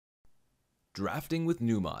Drafting with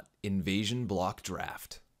Numot, Invasion Block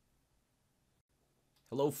Draft.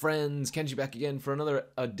 Hello friends, Kenji back again for another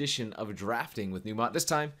edition of Drafting with Numot. This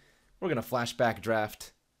time, we're going to flashback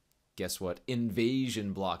draft, guess what,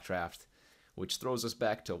 Invasion Block Draft, which throws us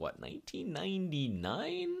back to, what,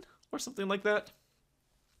 1999 or something like that?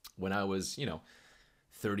 When I was,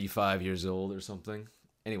 35 years old or something.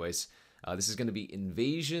 Anyways, this is going to be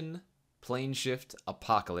Invasion, Plane Shift,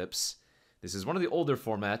 Apocalypse. This is one of the older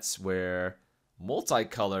formats where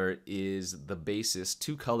multicolor is the basis.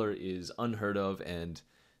 Two color is unheard of and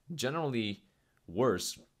generally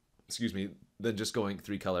worse, than just going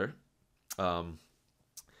three color. The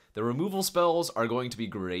removal spells are going to be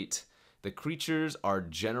great. The creatures are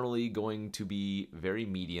generally going to be very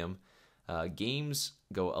medium. Games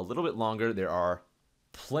go a little bit longer. There are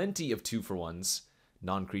plenty of 2-for-1s,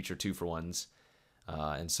 non-creature 2-for-1s.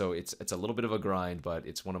 And so it's a little bit of a grind, but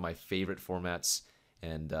it's one of my favorite formats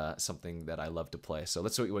and something that I love to play. So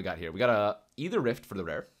let's see what we got here. We got either Rift for the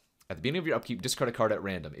rare. At the beginning of your upkeep, discard a card at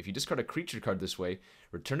random. If you discard a creature card this way,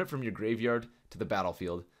 return it from your graveyard to the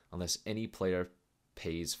battlefield unless any player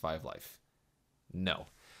pays 5 life. No.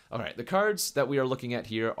 All right, the cards that we are looking at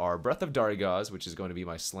here are Breath of Darigaz, which is going to be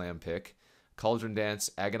my slam pick, Cauldron Dance,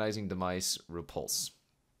 Agonizing Demise, Repulse.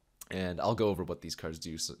 And I'll go over what these cards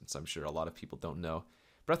do since I'm sure a lot of people don't know.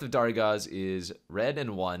 Breath of Darigaz is red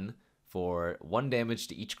and 1 for 1 damage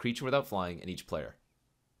to each creature without flying and each player.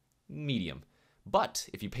 Medium. But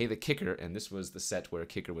if you pay the kicker, and this was the set where a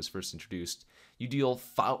kicker was first introduced, you deal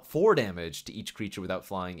 4 damage to each creature without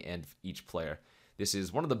flying and each player. This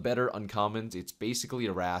is one of the better uncommons. It's basically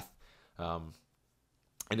a Wrath. And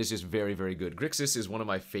it's just very, very good. Grixis is one of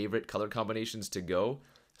my favorite color combinations to go.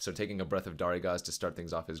 So taking a Breath of Darigaz to start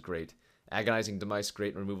things off is great. Agonizing Demise,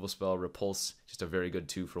 great removal spell. Repulse, just a very good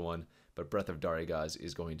 2-for-1. But Breath of Darigaz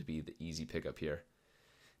is going to be the easy pickup here.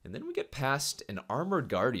 And then we get past an Armored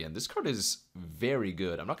Guardian. This card is very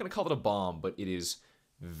good. I'm not going to call it a bomb, but it is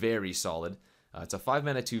very solid. It's a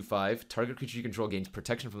 5-mana 2/5. Target creature you control gains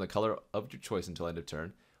protection from the color of your choice until end of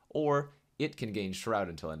turn. Or it can gain Shroud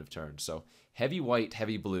until end of turn. So heavy white,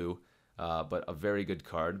 heavy blue, but a very good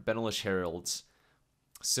card. Benelish Heralds,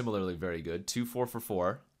 similarly very good. 2/4 for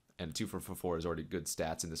 4, and 2/4 for 4 is already good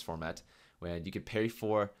stats in this format. When you can pay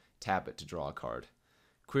 4, tap it to draw a card.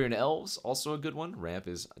 Queer and Elves, also a good one. Ramp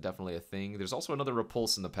is definitely a thing. There's also another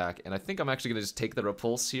Repulse in the pack, and I think I'm actually going to just take the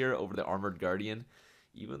Repulse here over the Armored Guardian,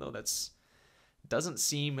 even though that's doesn't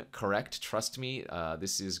seem correct. Trust me,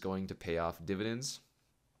 this is going to pay off dividends.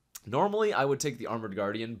 Normally, I would take the Armored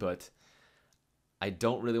Guardian, but I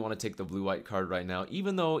don't really want to take the blue-white card right now,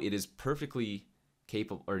 even though it is perfectly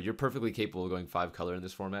capable, or you're perfectly capable of going 5 color in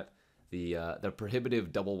this format. The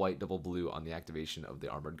prohibitive double white, double blue on the activation of the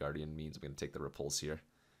Armored Guardian means I'm going to take the Repulse here.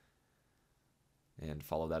 And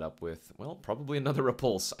follow that up with, well, probably another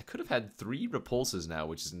Repulse. I could have had 3 Repulses now,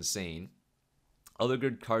 which is insane. Other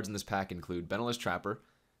good cards in this pack include Benelish Trapper.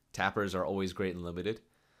 Tappers are always great and limited.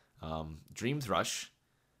 Dream Thrush.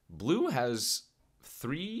 Blue has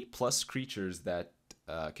 3+ creatures that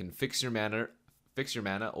can fix your mana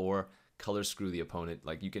or color screw the opponent.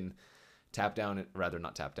 Like you can tap down, rather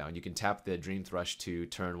not tap down, you can tap the Dream Thrush to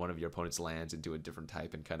turn one of your opponent's lands into a different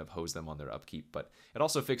type and kind of hose them on their upkeep. But it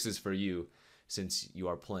also fixes for you since you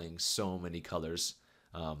are playing so many colors.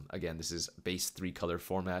 Again, this is base 3-color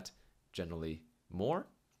format, generally more.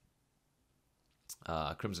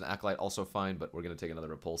 Crimson Acolyte also fine, but we're going to take another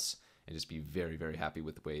Repulse and just be very, very happy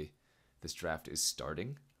with the way this draft is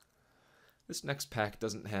starting. This next pack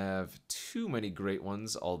doesn't have too many great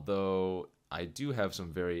ones, although I do have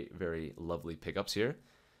some very, very lovely pickups here.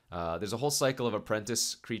 There's a whole cycle of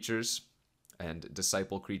Apprentice creatures and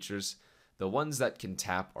Disciple creatures. The ones that can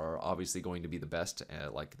tap are obviously going to be the best,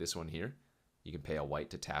 like this one here. You can pay a white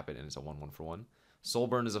to tap it, and it's a 1/1 for 1.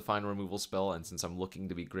 Soulburn is a fine removal spell, and since I'm looking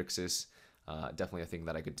to be Grixis, definitely a thing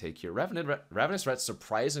that I could take here. Ravenous Ret's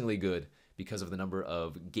surprisingly good because of the number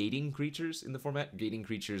of gating creatures in the format. Gating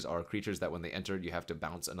creatures are creatures that when they enter, you have to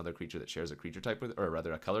bounce another creature that shares a creature type with, or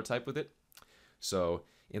rather a color type with it. So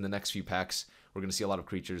in the next few packs, we're going to see a lot of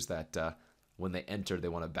creatures that when they enter, they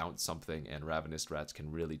want to bounce something, and Ravenous Rats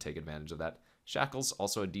can really take advantage of that. Shackles,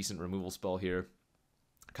 also a decent removal spell here.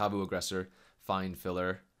 Kabu Aggressor, fine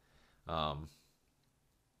filler. I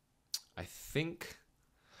think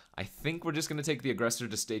we're just going to take the Aggressor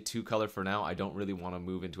to stay 2-color for now. I don't really want to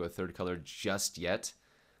move into a 3rd color just yet,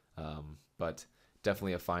 but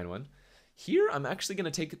definitely a fine one. Here, I'm actually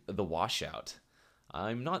going to take the Washout.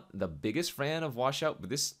 I'm not the biggest fan of Washout,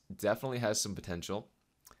 but this definitely has some potential.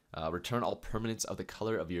 Return all permanents of the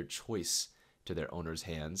color of your choice to their owner's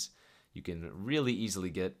hands. You can really easily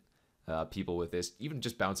get people with this. Even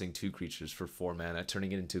just bouncing 2 creatures for 4 mana,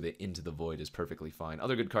 turning it into the void is perfectly fine.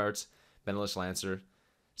 Other good cards: Benelish Lancer,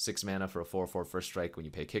 6 mana for a 4/4 first strike when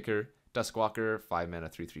you pay kicker. Duskwalker, 5 mana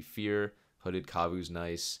 3/3 fear. Hooded Kavu's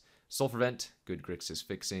nice. Sulfur Vent, good Grixis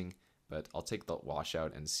fixing, but I'll take the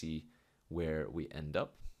washout and see where we end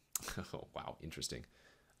up. Oh, wow, interesting.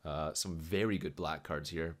 Some very good black cards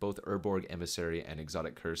here. Both Urborg Emissary and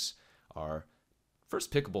Exotic Curse are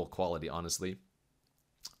first pickable quality, honestly.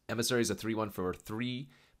 Emissary is a 3/1 for 3,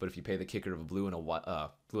 but if you pay the kicker of a blue and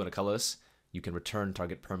a colorless, you can return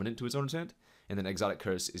target permanent to its owner's hand. And then Exotic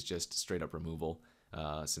Curse is just straight up removal.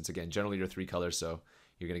 Since again, generally you're 3 colors, so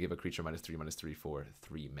you're gonna give a creature -3/3 for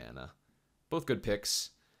 3 mana. Both good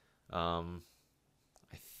picks.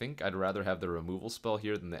 I think I'd rather have the removal spell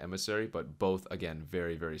here than the Emissary, but both, again,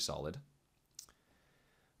 very, very solid.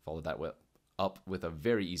 Followed that up with a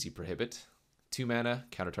very easy Prohibit. 2 mana,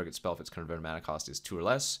 counter target spell if its converted mana cost is 2 or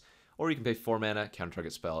less, or you can pay 4 mana, counter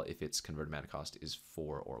target spell if its converted mana cost is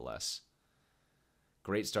 4 or less.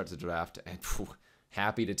 Great start to the draft, and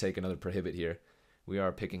happy to take another Prohibit here. We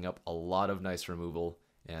are picking up a lot of nice removal,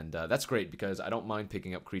 and that's great because I don't mind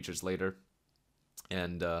picking up creatures later,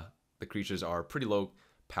 and the creatures are pretty low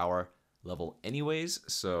power level anyways,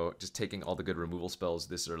 so just taking all the good removal spells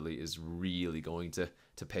this early is really going to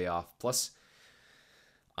pay off. Plus,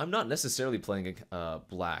 I'm not necessarily playing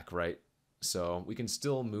black, right? So we can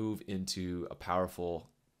still move into a powerful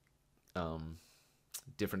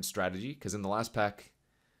different strategy, because in the last pack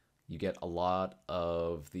you get a lot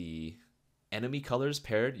of the enemy colors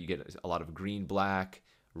paired. You get a lot of green black,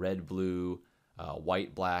 red blue,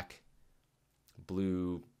 white black,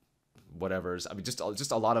 blue whatever's. I mean, just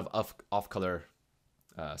a lot of off color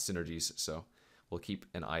synergies. So we'll keep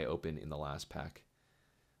an eye open in the last pack.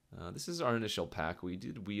 This is our initial pack. We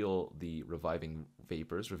did wheel the Reviving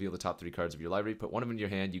Vapors. Reveal the top 3 cards of your library. Put one of them in your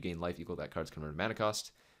hand. You gain life equal to that card's converted mana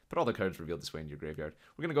cost. Put all the cards revealed this way in your graveyard.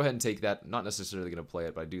 We're going to go ahead and take that. Not necessarily going to play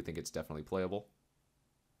it, but I do think it's definitely playable.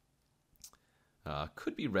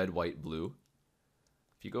 Could be red, white, blue.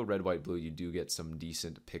 If you go red, white, blue, you do get some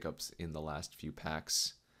decent pickups in the last few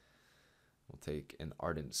packs. We'll take an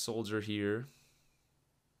Ardent Soldier here,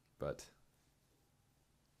 but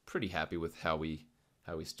pretty happy with how we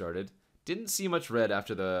started. Didn't see much red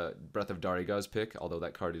after the Breath of Dariga's pick, although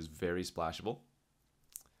that card is very splashable.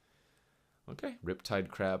 Okay, Riptide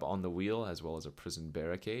Crab on the wheel, as well as a Prison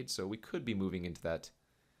Barricade, so we could be moving into that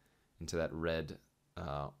red,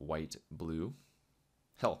 white, blue.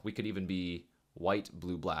 Hell, we could even be white,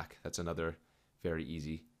 blue, black. That's another very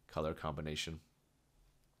easy color combination.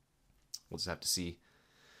 We'll just have to see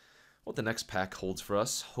what the next pack holds for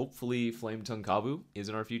us. Hopefully Flametongue Kavu is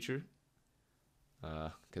in our future,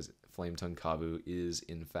 because Flametongue Kavu is,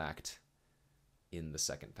 in fact, in the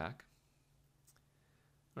second pack.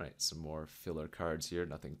 All right, some more filler cards here.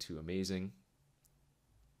 Nothing too amazing.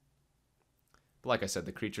 But like I said,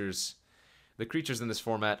 the creatures in this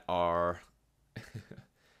format are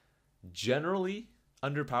generally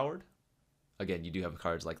underpowered. Again, you do have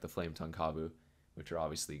cards like the Flametongue Kavu, which are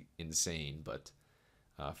obviously insane, but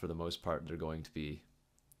for the most part, they're going to be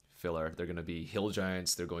filler. They're going to be Hill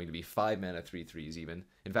Giants. They're going to be 5 mana 3/3s even.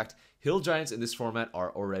 In fact, Hill Giants in this format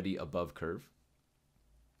are already above curve.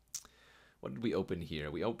 What did we open here?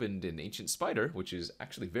 We opened an Ancient Spider, which is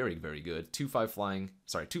actually very, very good.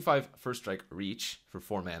 2/5 first strike reach for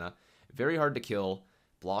 4 mana. Very hard to kill.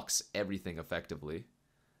 Blocks everything effectively.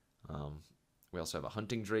 We also have a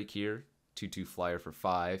Hunting Drake here. 2/2 flyer for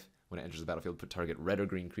 5. When it enters the battlefield, put target red or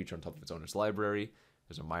green creature on top of its owner's library.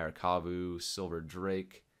 There's a Mire Kavu, Silver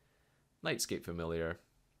Drake, Nightscape Familiar.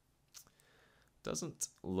 Doesn't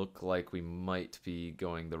look like we might be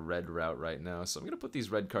going the red route right now, so I'm going to put these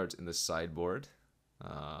red cards in the sideboard.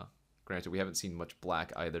 Granted, we haven't seen much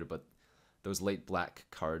black either, but those late black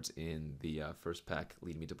cards in the first pack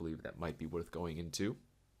lead me to believe that might be worth going into.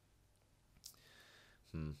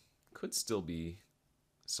 Could still be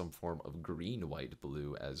some form of green, white,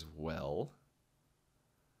 blue as well.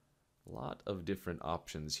 A lot of different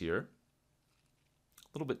options here. A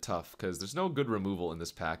little bit tough because there's no good removal in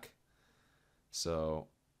this pack. So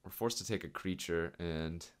we're forced to take a creature,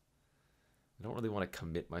 and I don't really want to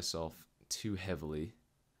commit myself too heavily,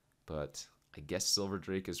 but I guess Silver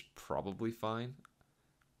Drake is probably fine.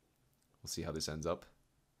 We'll see how this ends up.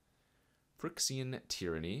 Phyrexian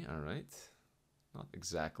Tyranny, all right. Not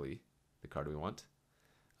exactly the card we want.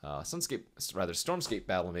 Stormscape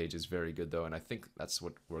Battle Mage is very good though, and I think that's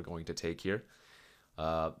what we're going to take here.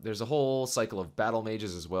 There's a whole cycle of Battle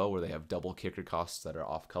Mages as well, where they have double kicker costs that are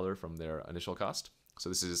off color from their initial cost. So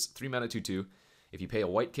this is 3 mana 2/2. If you pay a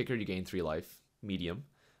white kicker, you gain 3 life, medium.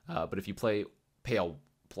 But if you pay a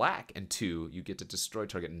black and 2, you get to destroy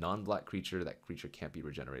target non-black creature. That creature can't be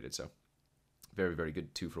regenerated. So very, very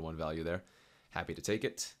good 2-for-1 value there. Happy to take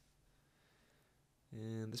it.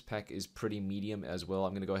 And this pack is pretty medium as well.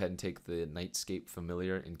 I'm going to go ahead and take the Nightscape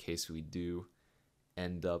Familiar in case we do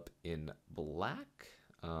end up in black.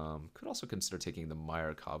 Could also consider taking the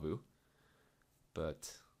Meyer Kavu, but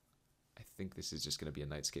I think this is just going to be a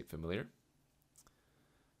Nightscape Familiar.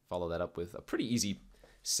 Follow that up with a pretty easy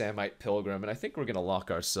Samite Pilgrim, and I think we're going to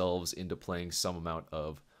lock ourselves into playing some amount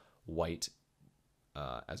of white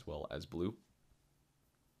as well as blue.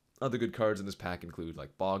 Other good cards in this pack include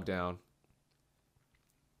like Bog Down,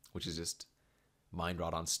 which is just Mind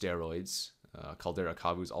Rot on steroids. Caldera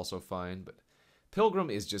Kavu is also fine, but Pilgrim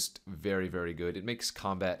is just very, very good. It makes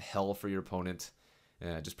combat hell for your opponent.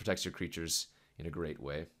 Just protects your creatures in a great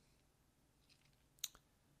way.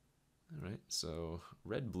 All right, so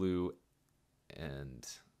red, blue, and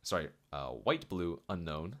white, blue,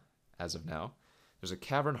 unknown as of now. There's a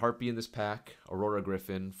Cavern Harpy in this pack. Aurora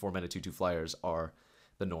Griffin, 4-mana 2/2 flyers are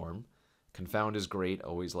the norm. Confound is great,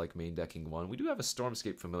 always like main decking one. We do have a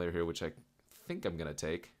Stormscape Familiar here, which I think I'm going to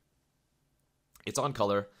take. It's on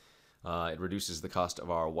color. It reduces the cost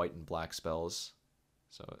of our white and black spells,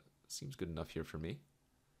 so it seems good enough here for me.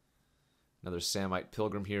 Another Samite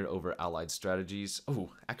Pilgrim here over Allied Strategies.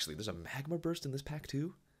 Oh, actually, there's a Magma Burst in this pack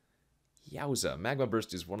too? Yowza. Magma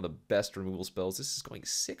Burst is one of the best removal spells. This is going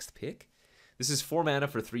 6th pick. This is 4 mana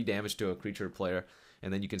for 3 damage to a creature or player,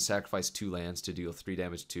 and then you can sacrifice 2 lands to deal 3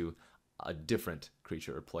 damage to a different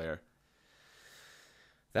creature or player.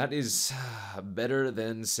 That is better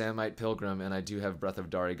than Samite Pilgrim, and I do have Breath of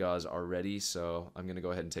Darigaz already, so I'm going to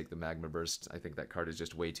go ahead and take the Magma Burst. I think that card is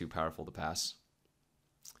just way too powerful to pass.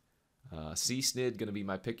 Sea Snid going to be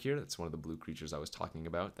my pick here. That's one of the blue creatures I was talking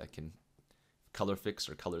about that can color fix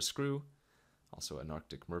or color screw. Also an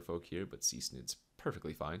Arctic Merfolk here, but Sea Snid's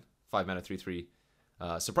perfectly fine. 5 mana 3/3.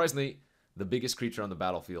 Surprisingly, the biggest creature on the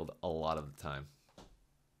battlefield a lot of the time.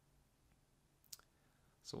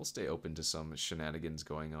 So we'll stay open to some shenanigans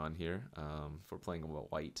going on here. If we're playing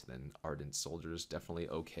white, then Ardent Soldiers definitely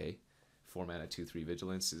okay. 4 mana 2/3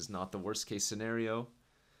 Vigilance is not the worst case scenario.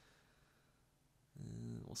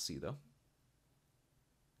 We'll see though.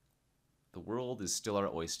 The world is still our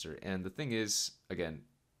oyster, and the thing is, again,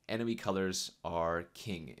 enemy colors are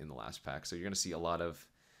king in the last pack. So you're going to see a lot of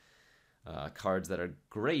cards that are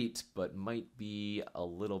great, but might be a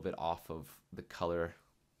little bit off of the color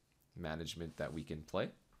management that we can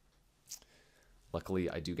play. Luckily,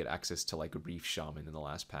 I do get access to like a Reef Shaman in the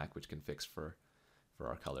last pack, which can fix for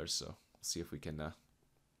our colors. So we'll see if we can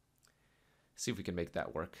make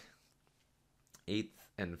that work. 8th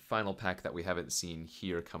and final pack that we haven't seen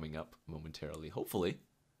here coming up momentarily. Hopefully,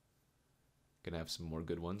 gonna have some more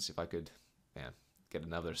good ones. If I could, get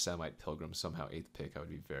another Samite Pilgrim somehow 8th pick, I would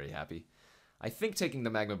be very happy. I think taking the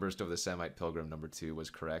Magma Burst over the Samite Pilgrim number 2 was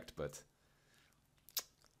correct, but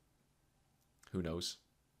who knows?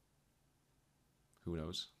 Who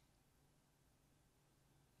knows?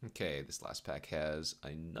 Okay, this last pack has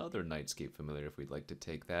another Nightscape Familiar if we'd like to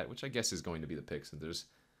take that, which I guess is going to be the pick since there's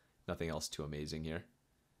nothing else too amazing here.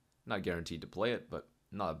 Not guaranteed to play it, but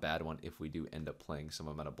not a bad one if we do end up playing some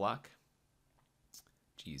amount of black.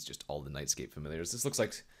 Geez, just all the Nightscape Familiars. This looks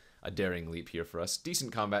like a daring leap here for us.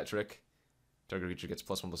 Decent combat trick. Target creature gets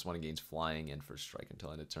 +1/+1 and gains flying and first strike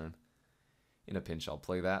until end of turn. In a pinch, I'll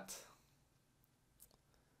play that.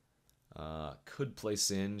 Could play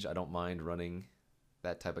Singe. I don't mind running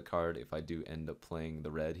that type of card if I do end up playing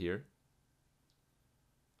the red here.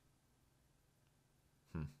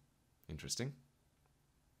 Interesting.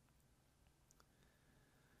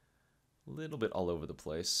 A little bit all over the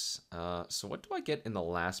place. So what do I get in the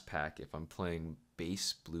last pack if I'm playing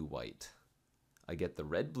base blue-white? I get the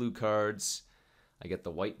red-blue cards. I get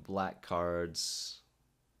the white-black cards.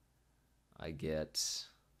 I get...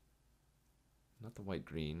 not the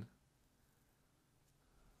white-green.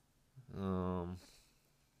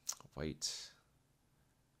 White...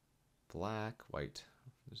 black, white...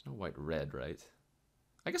 there's no white-red, right?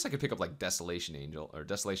 I guess I could pick up like Desolation Angel or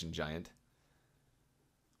Desolation Giant.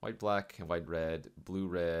 White, black, and white, red,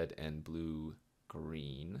 and blue,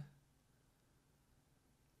 green.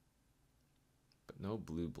 But no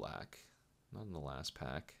blue, black. Not in the last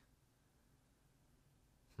pack.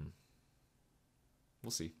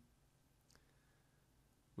 We'll see.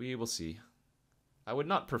 We will see. I would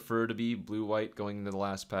not prefer to be blue-white going into the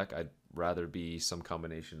last pack. I'd rather be some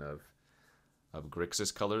combination of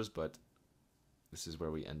Grixis colors, but this is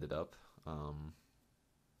where we ended up.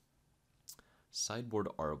 Sideboard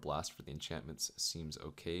Aura Blast for the enchantments seems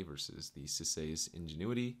okay versus the Sisei's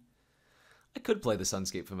Ingenuity. I could play the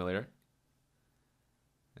Sunscape Familiar.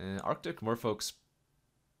 Arctic Merfolk's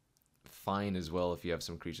fine as well if you have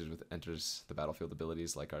some creatures with enters the battlefield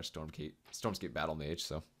abilities like our Stormscape Battle Mage,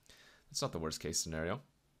 so it's not the worst case scenario.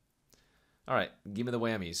 Alright, give me the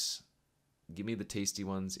whammies. Give me the tasty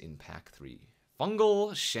ones in pack 3.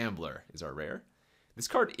 Fungal Shambler is our rare. This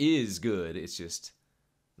card is good, it's just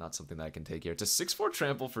not something that I can take here. It's a 6/4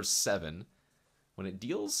 trample for 7. When it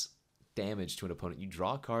deals damage to an opponent, you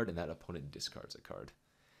draw a card and that opponent discards a card.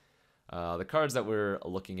 The cards that we're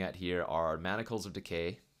looking at here are Manacles of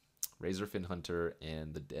Decay, Razorfin Hunter,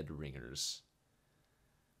 and the Dead Ringers.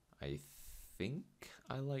 I think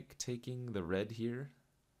I like taking the red here.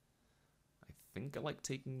 I think I like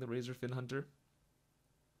taking the Razorfin Hunter.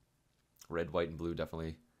 Red, white, and blue,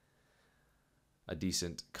 definitely a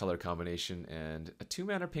decent color combination. And a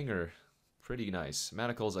 2-mana pinger, pretty nice.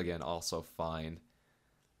 Manacles, again, also fine.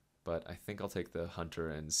 But I think I'll take the Hunter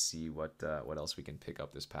and see what else we can pick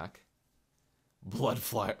up this pack.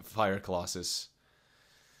 Bloodfire Colossus.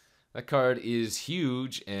 That card is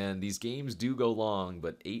huge, and these games do go long,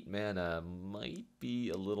 but 8 mana might be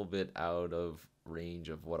a little bit out of range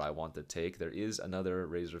of what I want to take. There is another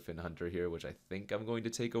Razorfin Hunter here, which I think I'm going to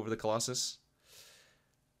take over the Colossus.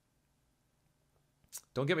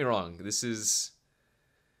 Don't get me wrong, this is...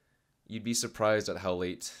 You'd be surprised at how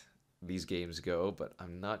late these games go, but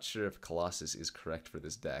I'm not sure if Colossus is correct for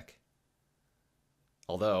this deck.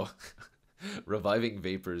 Although... Reviving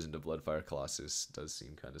Vapors into Bloodfire Colossus does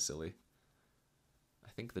seem kind of silly. I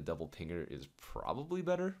think the double pinger is probably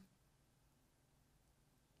better.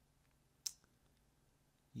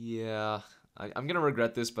 Yeah, I'm going to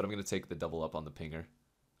regret this, but I'm going to take the double up on the pinger.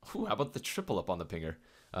 Ooh, how about the triple up on the pinger?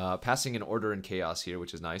 Passing in Order and Chaos here,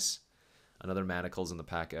 which is nice. Another Manacles in the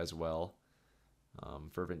pack as well.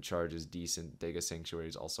 Fervent Charge is decent. Dega Sanctuary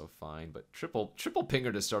is also fine, but triple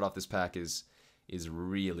pinger to start off this pack is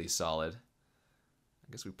really solid.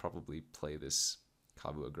 I guess we probably play this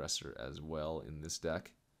Kavu Aggressor as well in this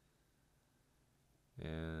deck.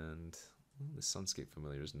 And the Sunscape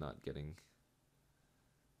Familiar is not getting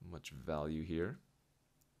much value here.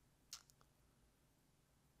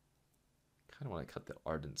 Kind of want to cut the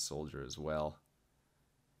Ardent Soldier as well.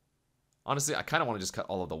 Honestly, I kind of want to just cut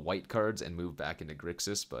all of the white cards and move back into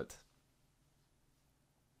Grixis, but...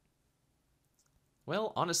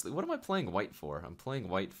 Well, honestly, what am I playing white for? I'm playing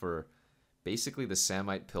white for basically the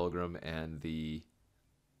Samite Pilgrim and the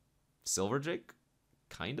Silverdrake,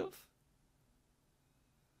 kind of?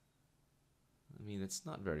 I mean, it's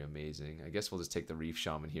not very amazing. I guess we'll just take the Reef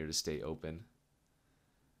Shaman here to stay open.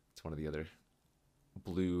 It's one of the other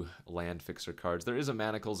blue land fixer cards. There is a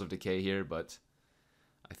Manacles of Decay here, but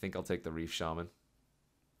I think I'll take the Reef Shaman.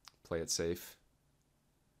 Play it safe.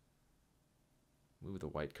 Move the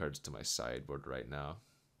white cards to my sideboard right now.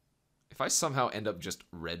 If I somehow end up just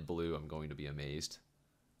red-blue, I'm going to be amazed.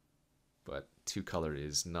 But 2-color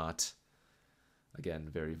is not, again,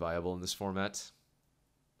 very viable in this format.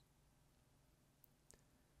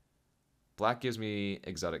 Black gives me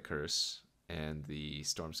Exotic Curse and the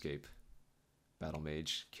Stormscape Battle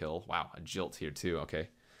Mage kill. Wow, a Jilt here too, okay.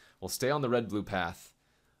 We'll stay on the red-blue path.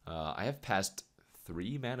 I have passed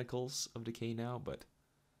 3 Manacles of Decay now, but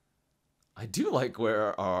I do like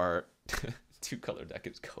where our 2-color deck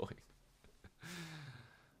is going.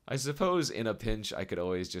 I suppose in a pinch I could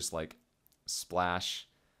always just like splash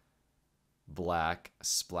black,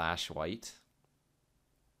 splash white.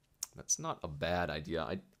 That's not a bad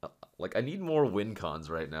idea. I need more win cons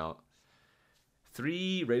right now.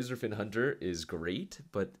 3 Razorfin Hunter is great,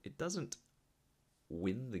 but it doesn't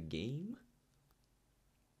win the game.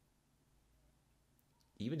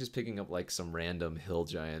 Even just picking up like some random hill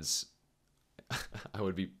giants, I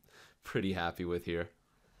would be pretty happy with here.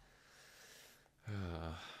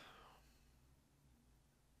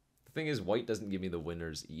 The thing is, white doesn't give me the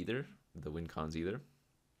winners either, the win cons either.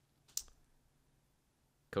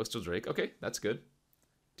 Coastal Drake, okay, that's good.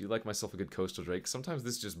 Do like myself a good Coastal Drake. Sometimes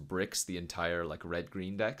this just bricks the entire like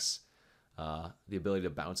red-green decks. The ability to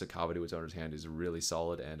bounce a Kava to its owner's hand is really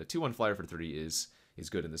solid, and a 2/1 flyer for 3 is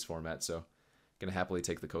good in this format, so gonna happily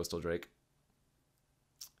take the Coastal Drake.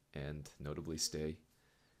 And notably stay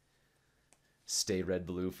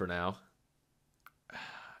red-blue for now.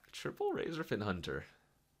 Triple Razorfin Hunter.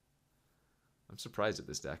 I'm surprised at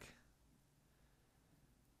this deck.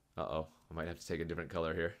 Uh-oh, I might have to take a different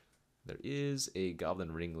color here. There is a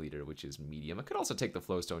Goblin Ringleader, which is medium. I could also take the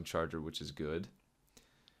Flowstone Charger, which is good.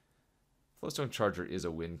 Flowstone Charger is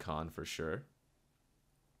a win con for sure.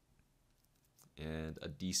 And a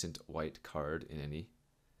decent white card in any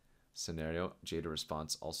scenario. Jada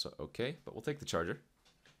Response also okay, but we'll take the Charger.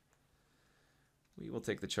 We will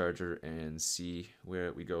take the Charger and see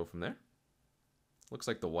where we go from there. Looks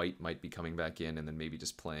like the white might be coming back in and then maybe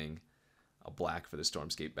just playing a black for the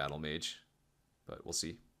Stormscape Battle Mage. But we'll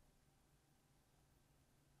see.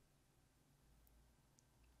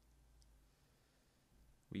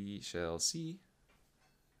 We shall see.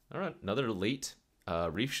 All right, another late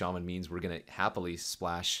Reef Shaman means we're going to happily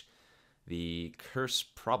splash the Curse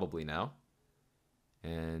probably now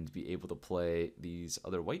and be able to play these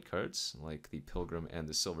other white cards like the Pilgrim and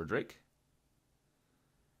the Silver Drake.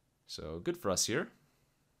 So good for us here.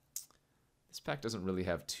 This pack doesn't really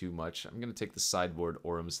have too much. I'm going to take the sideboard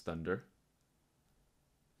Orum's Thunder.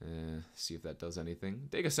 See if that does anything.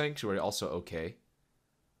 Dega Sanctuary also okay.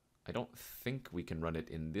 I don't think we can run it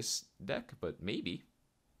in this deck, but maybe.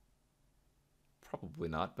 Probably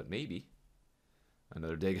not, but maybe.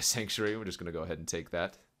 Another Dega Sanctuary. We're just going to go ahead and take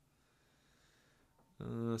that.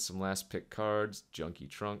 Some last pick cards. Junky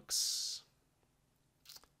Trunks.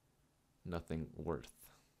 Nothing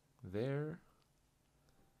worth there.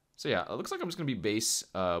 So yeah, it looks like I'm just going to be base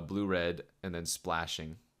blue-red and then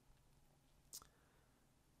splashing.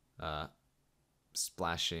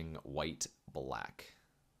 Splashing white-black.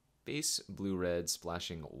 Base blue-red,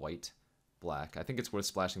 splashing white-black. I think it's worth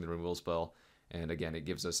splashing the removal spell. And again, it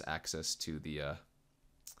gives us access to the...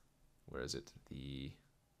 where is it? The...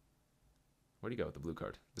 Where'd he go with the blue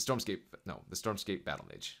card? The Stormscape... No, the Stormscape Battle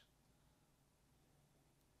Mage.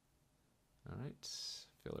 Alright.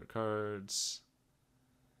 Filler cards.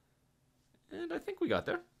 And I think we got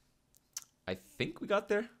there. A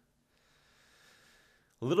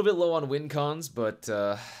little bit low on win cons, but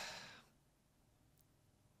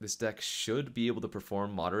this deck should be able to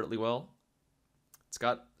perform moderately well. It's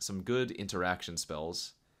got some good interaction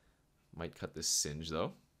spells. Might cut this Singe,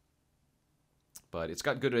 though. But it's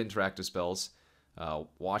got good interactive spells.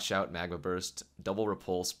 Wash Out, Magma Burst, Double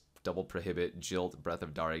Repulse, Double Prohibit, Jilt, Breath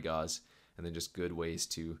of Darigaz, and then just good ways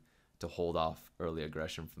to hold off early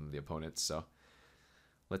aggression from the opponents. So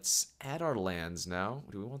let's add our lands now.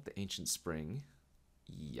 Do we want the Ancient Spring?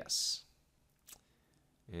 Yes.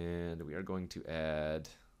 And we are going to add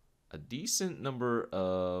a decent number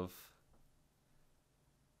of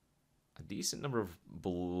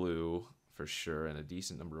blue for sure, and a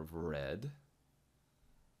decent number of red.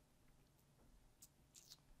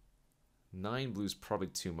 9 blue's probably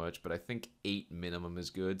too much, but I think 8 minimum is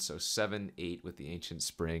good. So 7, 8 with the Ancient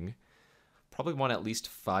Spring. Probably want at least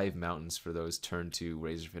 5 mountains for those turn 2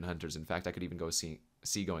 Razorfin Hunters. In fact, I could even go see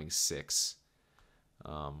going 6.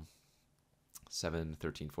 7,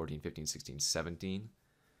 13, 14, 15, 16, 17.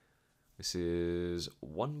 This is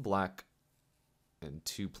 1 black and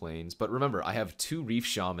 2 plains. But remember, I have 2 Reef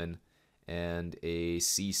Shaman and a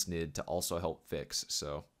Sea Snid to also help fix.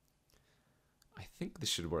 So I think this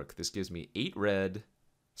should work. This gives me 8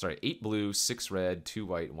 blue, 6 red, 2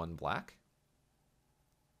 white, 1 black.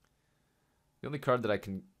 The only card that I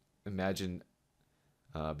can imagine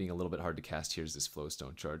being a little bit hard to cast here is this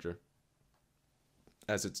Flowstone Charger,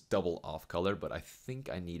 as it's double off color, but I think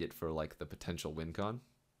I need it for like the potential win con.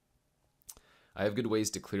 I have good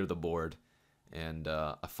ways to clear the board, and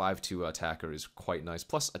a 5/2 attacker is quite nice.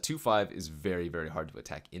 Plus, a 2/5 is very, very hard to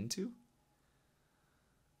attack into.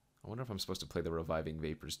 I wonder if I'm supposed to play the Reviving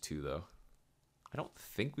Vapors too, though. I don't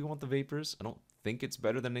think we want the Vapors. I don't think it's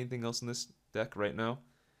better than anything else in this deck right now.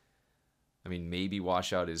 I mean, maybe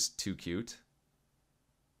Washout is too cute,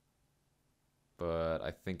 but I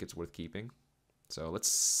think it's worth keeping. So let's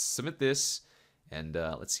submit this, and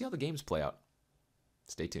let's see how the games play out.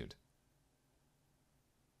 Stay tuned.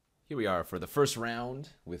 Here we are for the first round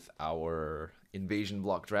with our Invasion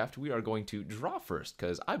block draft. We are going to draw first,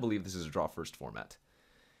 because I believe this is a draw first format.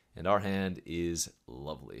 And our hand is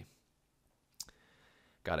lovely.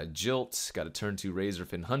 Got a Jilt, got a turn 2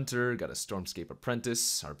 Razorfin Hunter, got a Stormscape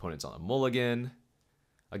Apprentice. Our opponent's on a mulligan.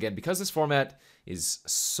 Again, because this format is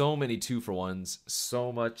so many 2-for-1s,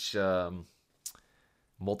 so much so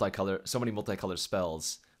many multicolor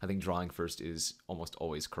spells, I think drawing first is almost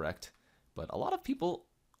always correct. But a lot of people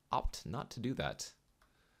opt not to do that.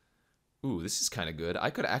 Ooh, this is kind of good.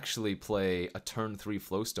 I could actually play a turn 3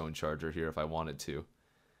 Flowstone Charger here if I wanted to.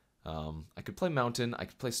 I could play Mountain, I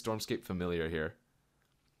could play Stormscape Familiar here.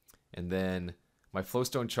 And then my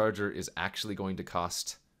Flowstone Charger is actually going to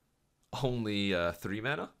cost only 3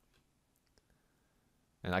 mana.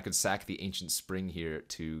 And I could sack the Ancient Spring here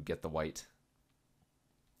to get the white.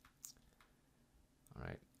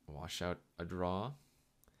 Alright, wash out a draw.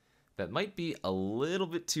 That might be a little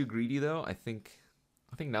bit too greedy though. I think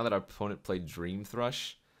now that our opponent played Dream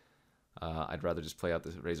Thrush, I'd rather just play out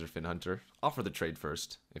the Razorfin Hunter. Offer the trade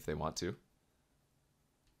first if they want to.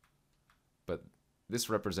 But this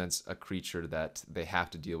represents a creature that they have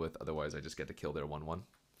to deal with, otherwise I just get to kill their 1/1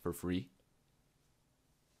 for free.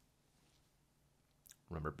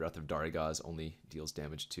 Remember, Breath of Darigaz only deals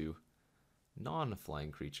damage to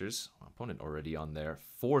non-flying creatures. Our opponent already on their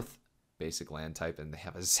 4th basic land type, and they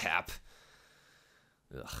have a zap.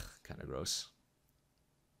 Ugh, kind of gross.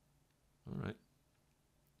 Alright.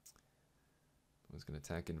 I was going to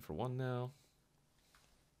attack in for 1 now.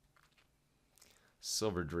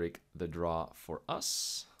 Silver Drake, the draw for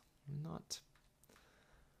us. Not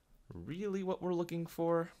really what we're looking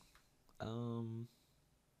for.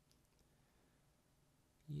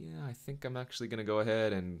 Yeah, I think I'm actually going to go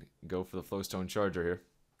ahead and go for the Flowstone Charger here.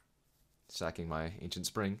 Sacking my Ancient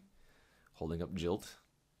Spring. Holding up Jilt.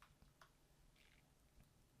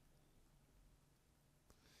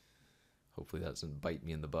 Hopefully that doesn't bite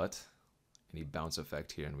me in the butt. Any bounce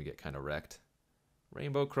effect here and we get kind of wrecked.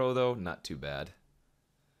 Rainbow Crow, though, not too bad.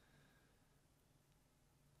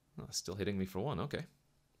 Oh, still hitting me for 1, okay.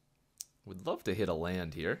 Would love to hit a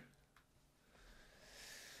land here.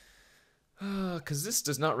 Because this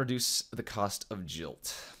does not reduce the cost of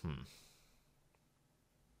Jilt.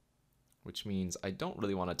 Which means I don't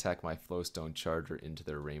really want to attack my Flowstone Charger into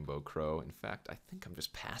their Rainbow Crow. In fact, I think I'm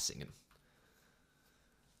just passing and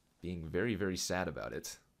being very, very sad about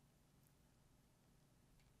it.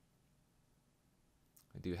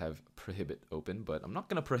 I do have Prohibit open, but I'm not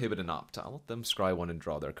going to Prohibit an Opt. I'll let them scry 1 and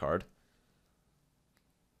draw their card.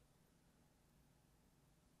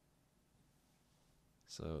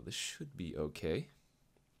 So this should be okay.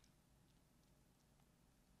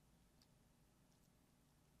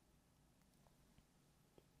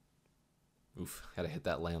 Oof, had to hit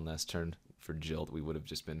that land last turn for Jilt. We would have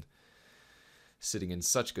just been sitting in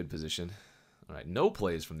such good position. All right, no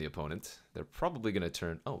plays from the opponent. They're probably going to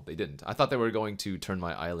turn... Oh, they didn't. I thought they were going to turn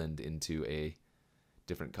my island into a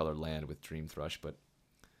different colored land with Dream Thrush, but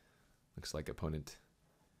looks like opponent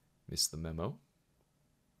missed the memo.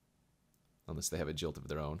 Unless they have a Jilt of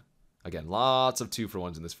their own. Again, lots of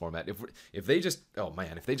 2-for-1s in this format. If they just... Oh,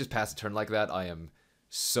 man, if they just pass a turn like that, I am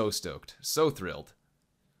so stoked. So thrilled.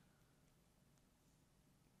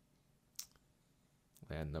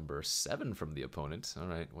 Land number 7 from the opponent. All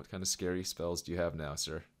right, what kind of scary spells do you have now,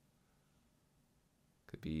 sir?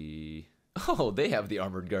 Could be... Oh, they have the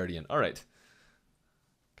Armored Guardian. All right.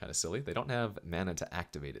 Kind of silly. They don't have mana to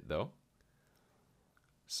activate it, though.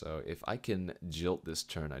 So if I can Jilt this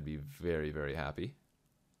turn, I'd be very, very happy.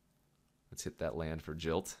 Let's hit that land for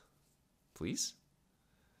Jilt, please.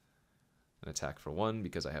 An attack for 1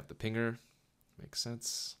 because I have the Pinger. Makes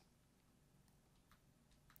sense.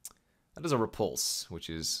 That is a Repulse, which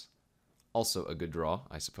is also a good draw,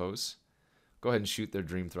 I suppose. Go ahead and shoot their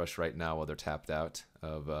Dream Thrush right now while they're tapped out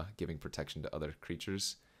of giving protection to other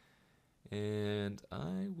creatures. And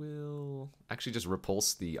I will actually just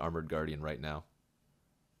Repulse the Armored Guardian right now.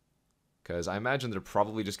 Because I imagine they're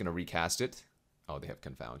probably just going to recast it. Oh, they have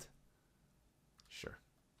Confound. Sure.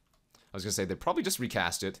 I was going to say, they probably just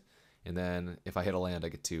recast it. And then if I hit a land, I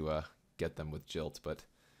get to get them with Jilt. But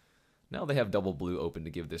now they have double blue open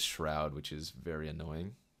to give this Shroud, which is very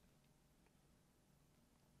annoying.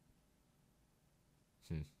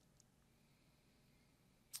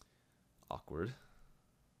 Awkward.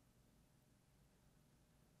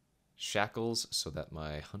 Shackles so that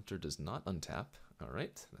my Hunter does not untap.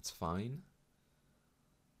 Alright, that's fine.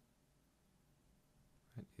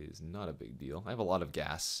 That is not a big deal. I have a lot of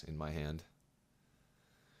gas in my hand.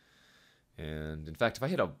 And in fact, if I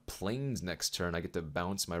hit a Plains next turn, I get to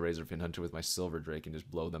bounce my Razorfin Hunter with my Silver Drake and just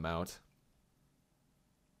blow them out.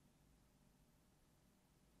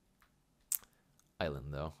 Island,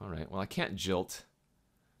 though. Alright, well, I can't Jilt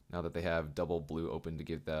now that they have double blue open to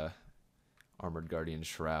give the Armored Guardian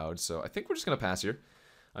Shroud. So I think we're just going to pass here.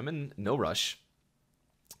 I'm in no rush.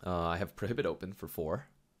 I have Prohibit open for 4.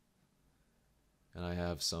 And I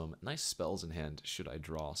have some nice spells in hand should I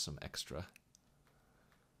draw some extra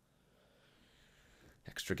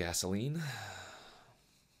gasoline.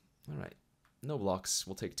 Alright, no blocks.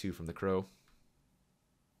 We'll take 2 from the Crow.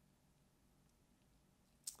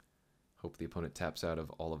 Hope the opponent taps out of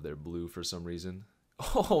all of their blue for some reason.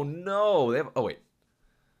 Oh no! They have... Oh wait.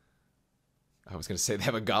 I was going to say they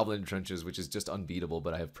have a Goblin Trenches, which is just unbeatable,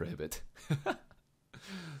 but I have Prohibit.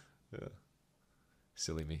 Yeah.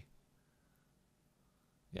 Silly me.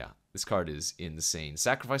 Yeah, this card is insane.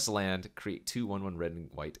 Sacrifice a land, create 2 1/1 red and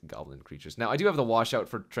white goblin creatures. Now, I do have the washout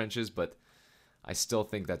for Trenches, but I still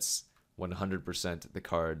think that's 100% the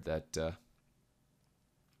card that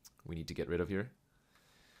we need to get rid of here.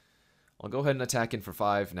 I'll go ahead and attack in for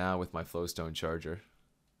 5 now with my Flowstone Charger.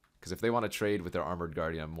 Because if they want to trade with their Armored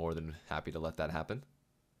Guardian, I'm more than happy to let that happen.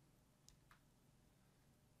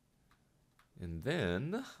 And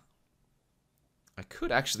then I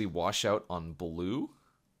could actually wash out on blue.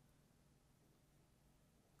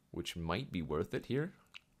 which might be worth it here.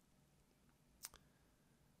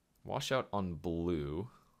 Wash out on blue,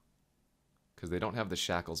 because they don't have the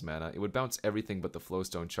Shackles mana. It would bounce everything but the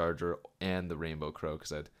Flowstone Charger and the Rainbow Crow,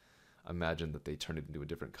 because I'd imagine that they turn it into a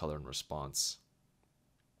different color in response.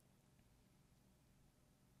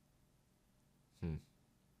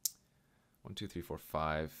 1, 2, 3, 4,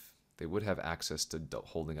 5. They would have access to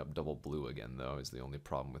holding up double blue again, though, is the only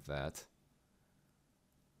problem with that.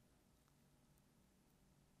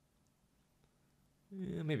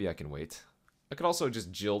 Yeah, maybe I can wait. I could also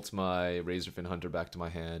just jilt my Razorfin Hunter back to my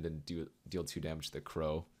hand and deal 2 damage to the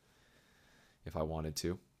Crow if I wanted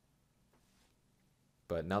to.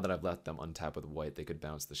 But now that I've let them untap with white, they could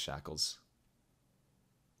bounce the Shackles.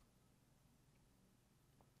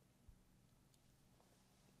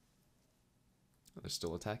 They're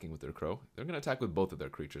still attacking with their Crow. They're going to attack with both of their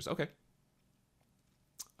creatures. Okay.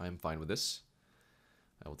 I'm fine with this.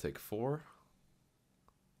 I will take 4.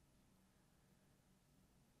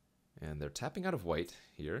 And they're tapping out of white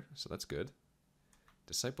here, so that's good.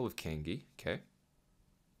 Disciple of Kangi, okay.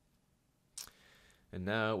 And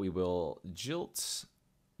now we will jilt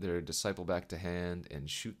their Disciple back to hand and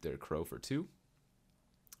shoot their Crow for 2.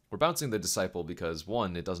 We're bouncing the Disciple because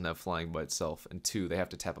 1, it doesn't have flying by itself, and 2, they have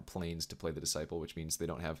to tap a Plains to play the Disciple, which means they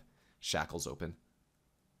don't have Shackles open.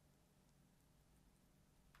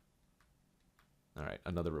 Alright,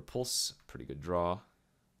 another Repulse, pretty good draw.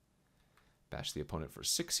 Bash the opponent for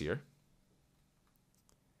 6 here.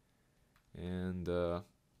 And, yeah,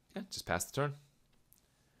 just pass the turn.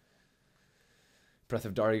 Breath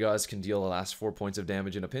of Darigaz can deal the last 4 points of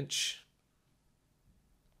damage in a pinch.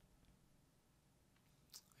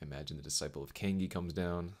 I imagine the Disciple of Kangi comes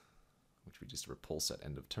down, which we just repulse at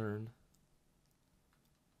end of turn.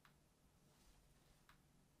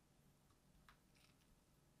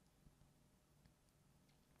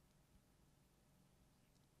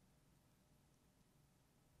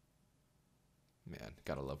 Man,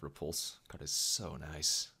 gotta love Repulse. Card is so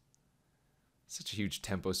nice. Such a huge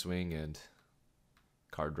tempo swing and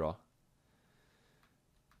card draw.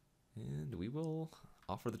 And we will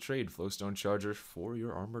offer the trade, Flowstone Charger, for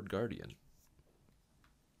your Armored Guardian.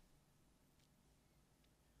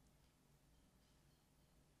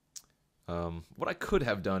 What I could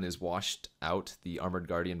have done is washed out the Armored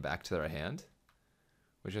Guardian back to their hand,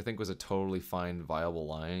 which I think was a totally fine, viable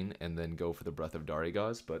line, and then go for the Breath of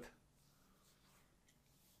Darigaz, but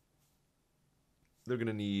they're going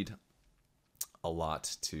to need a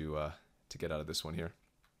lot to get out of this one here.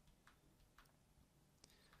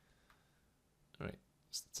 All right,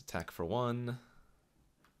 so let's attack for 1,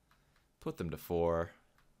 put them to 4,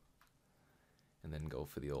 and then go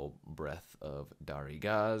for the old Breath of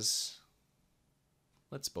Darigaz.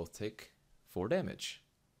 Let's both take 4 damage.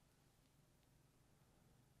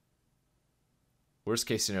 Worst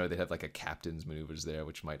case scenario, they'd have like a captain's maneuvers there,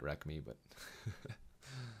 which might wreck me, but...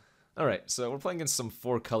 Alright, so we're playing against some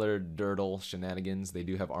 4-colored Dirtle shenanigans. They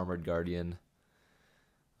do have Armored Guardian.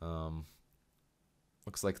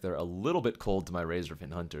 Looks like they're a little bit cold to my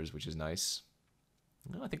Razorfin Hunters, which is nice.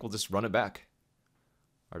 Well, I think we'll just run it back.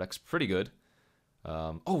 Our deck's pretty good.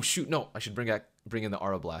 Oh, shoot, no. I should bring in the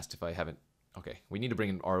Aurablast if I haven't. Okay, we need to bring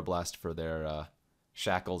in Aurablast for their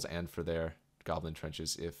Shackles and for their Goblin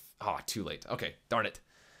Trenches if... Ah, too late. Okay, darn it.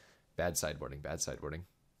 Bad sideboarding, bad sideboarding.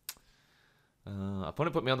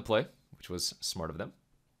 Opponent put me on the play, which was smart of them.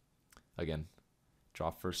 Again,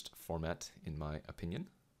 draw first format in my opinion.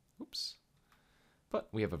 Oops. But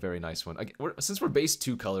we have a very nice one. Again, since we're base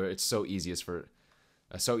 2-color, it's so easy for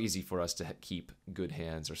us to keep good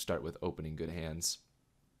hands or start with opening good hands.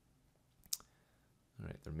 All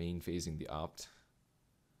right, they're main phasing the opt.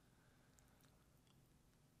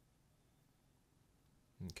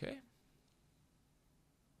 Okay.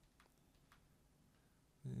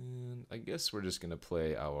 And I guess we're just going to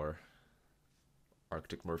play our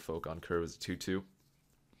Arctic Merfolk on curve as a 2/2.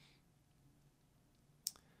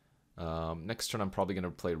 Next turn, I'm probably going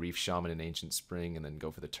to play Reef Shaman and Ancient Spring and then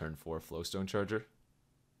go for the turn 4 Flowstone Charger.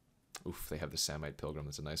 Oof, they have the Samite Pilgrim.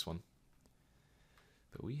 That's a nice one.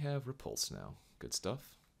 But we have Repulse now. Good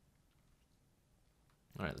stuff.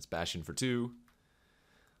 All right, let's bash in for 2.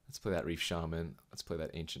 Let's play that Reef Shaman. Let's play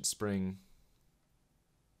that Ancient Spring.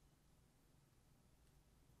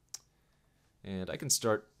 And I can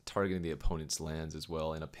start targeting the opponent's lands as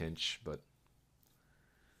well in a pinch, but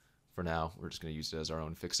for now, we're just going to use it as our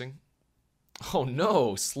own fixing. Oh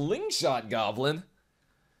no, Slingshot Goblin!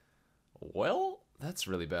 Well, that's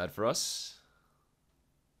really bad for us.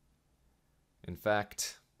 In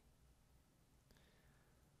fact,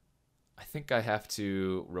 I think I have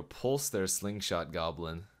to repulse their Slingshot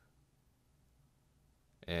Goblin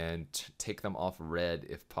and take them off red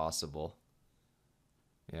if possible.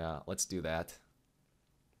 Yeah, let's do that.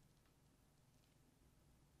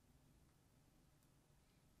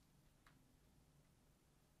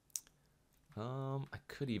 I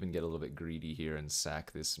could even get a little bit greedy here and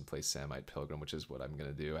sack this and play Samite Pilgrim, which is what I'm going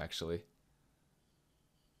to do, actually.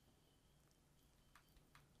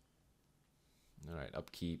 Alright,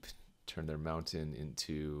 upkeep. Turn their mountain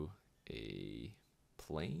into a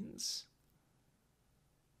plains.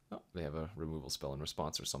 Oh, they have a removal spell in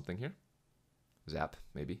response or something here. Zap,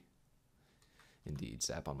 maybe. Indeed,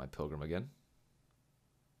 zap on my Pilgrim again.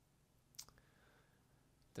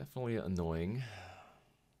 Definitely annoying.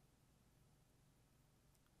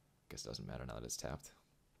 Guess it doesn't matter now that it's tapped.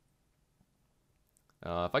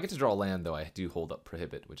 If I get to draw a land, though, I do hold up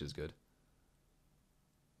Prohibit, which is good.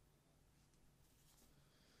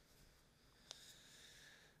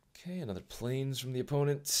 Okay, another plains from the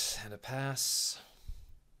opponent, and a pass.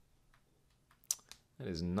 That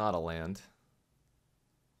is not a land.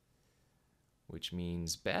 Which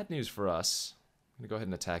means bad news for us. I'm going to go ahead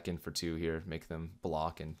and attack in for 2 here, make them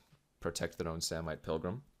block and protect their own Samite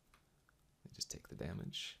Pilgrim. They just take the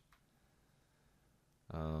damage.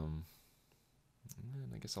 And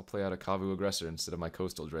I guess I'll play out a Kavu Aggressor instead of my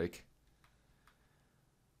Coastal Drake.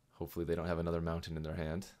 Hopefully they don't have another mountain in their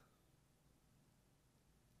hand.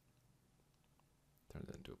 Turn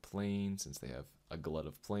that into a plain since they have a glut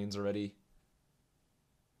of plains already.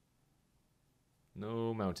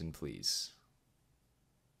 No mountain, please.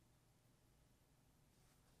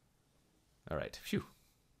 Alright, phew.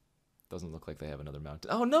 Doesn't look like they have another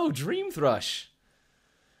mountain. Oh no, Dream Thrush!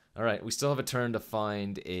 Alright, we still have a turn to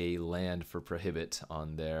find a land for Prohibit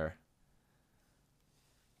on their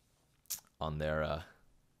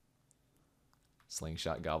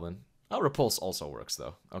Slingshot Goblin. Oh, Repulse also works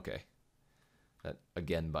though. Okay. That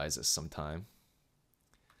again buys us some time.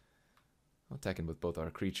 I'll attack in with both our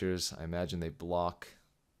creatures. I imagine they block.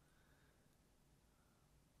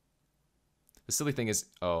 The silly thing is,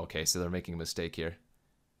 oh, okay, so they're making a mistake here.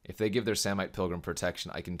 If they give their Samite Pilgrim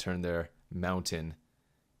protection, I can turn their mountain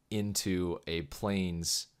into a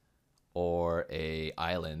plains or a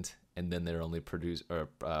island, and then they're only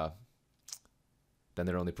then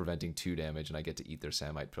they're only preventing 2 damage, and I get to eat their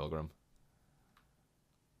Samite Pilgrim.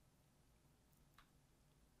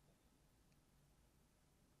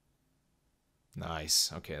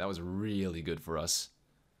 Nice. Okay, that was really good for us.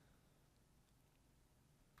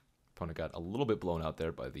 Opponent got a little bit blown out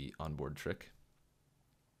there by the onboard trick,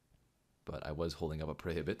 but I was holding up a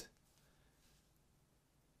Prohibit.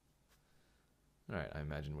 Alright, I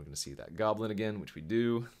imagine we're going to see that Goblin again, which we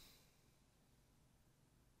do.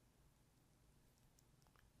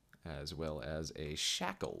 As well as a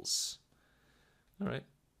Shackles. Alright,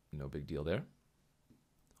 no big deal there.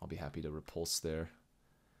 I'll be happy to repulse their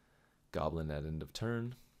Goblin at end of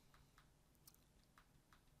turn.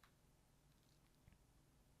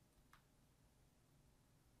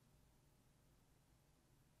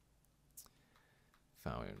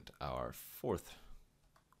 Found our 4th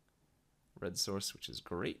red source, which is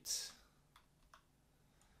great.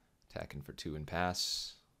 Attacking for 2 and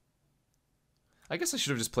pass. I guess I should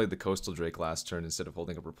have just played the Coastal Drake last turn instead of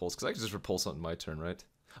holding up Repulse, because I could just Repulse on my turn, right?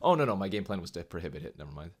 Oh, no, my game plan was to Prohibit it.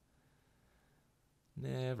 Never mind.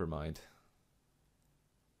 Never mind.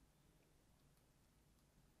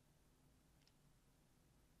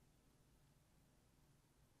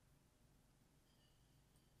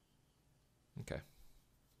 Okay.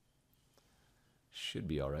 Should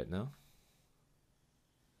be alright now.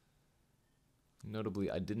 Notably,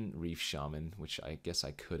 I didn't Reef Shaman, which I guess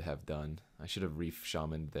I could have done. I should have Reef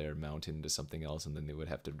Shamaned their mountain to something else, and then they would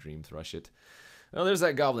have to Dream Thrush it. Well, there's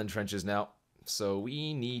that Goblin Trenches now. So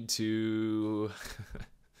we need to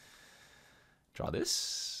draw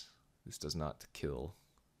this. This does not kill.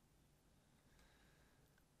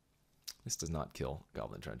 This does not kill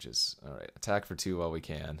Goblin Trenches. Alright, attack for 2 while we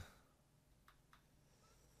can.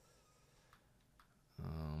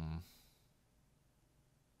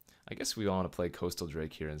 I guess we want to play Coastal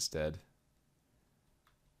Drake here instead.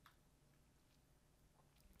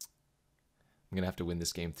 I'm going to have to win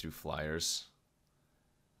this game through flyers.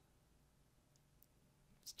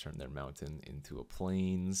 Let's turn their mountain into a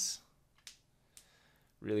plains.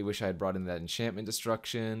 Really wish I had brought in that enchantment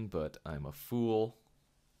destruction, but I'm a fool.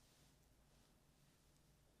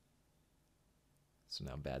 So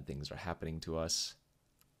now bad things are happening to us.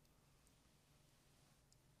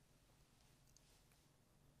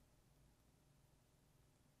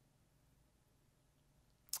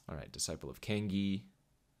 Alright, Disciple of Kangi.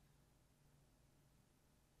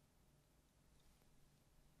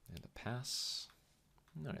 And a pass.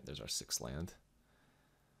 Alright, there's our 6th land.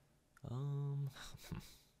 I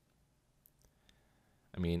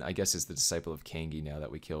mean, I guess it's the Disciple of Kangi now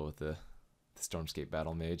that we kill with the Stormscape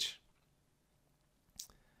Battle Mage.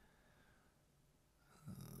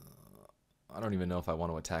 I don't even know if I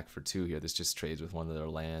want to attack for 2 here. This just trades with one of their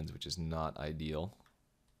lands, which is not ideal.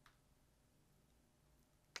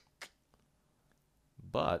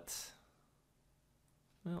 But,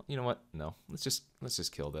 well, you know what? No, let's just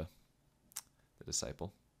kill the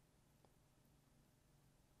Disciple.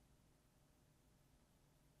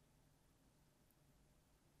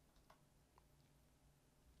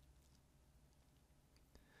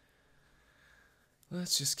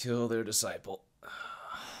 Let's just kill their Disciple.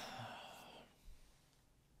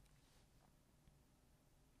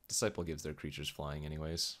 Disciple gives their creatures flying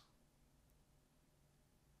anyways.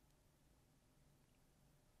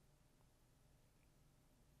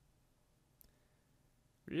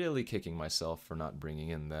 Really kicking myself for not bringing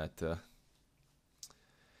in that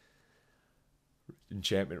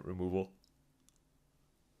enchantment removal.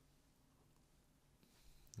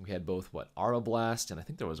 We had both, what, Aurablast, and I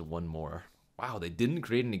think there was one more. Wow, they didn't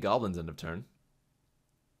create any goblins end of turn.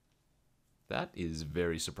 That is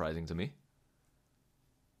very surprising to me.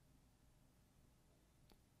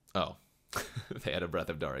 Oh, they had a Breath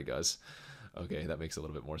of Darigaz. Okay, that makes a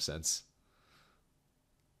little bit more sense.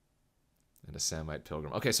 And a Samite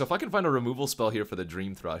Pilgrim. Okay, so if I can find a removal spell here for the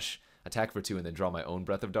Dream Thrush, attack for 2, and then draw my own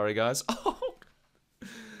Breath of Darigaz. Oh!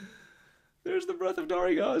 There's the Breath of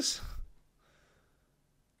Darigaz.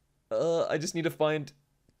 I just need to find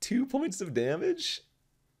 2 points of damage?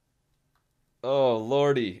 Oh,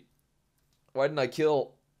 lordy. Why didn't I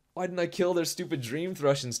kill their stupid Dream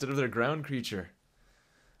Thrush instead of their ground creature?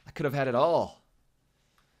 I could have had it all.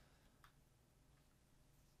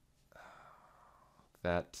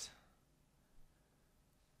 That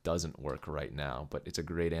doesn't work right now, but it's a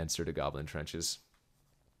great answer to Goblin Trenches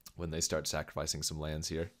when they start sacrificing some lands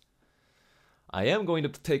here. I am going to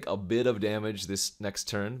take a bit of damage this next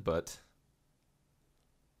turn, but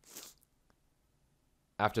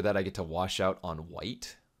after that I get to wash out on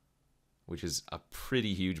white, which is a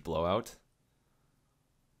pretty huge blowout.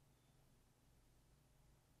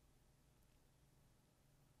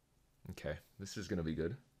 Okay, this is going to be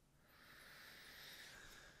good.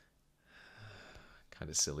 Kind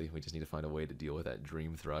of silly. We just need to find a way to deal with that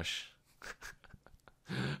Dream Thrush.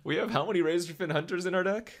 We have how many Razorfin Hunters in our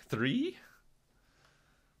deck? 3?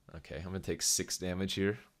 Okay, I'm going to take 6 damage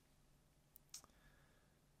here.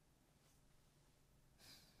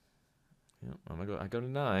 Yep, I go to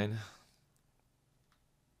 9.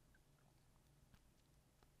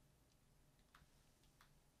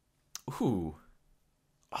 Ooh.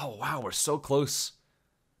 Oh, wow, we're so close.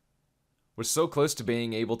 We're so close to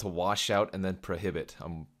being able to wash out and then prohibit.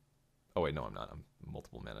 Oh, wait, no, I'm not. I'm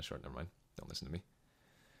multiple mana short. Never mind. Don't listen to me.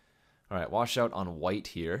 All right, wash out on white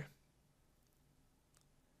here.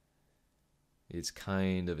 It's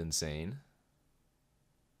kind of insane.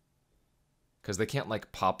 Because they can't,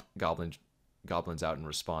 like, pop goblins out in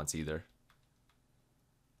response either.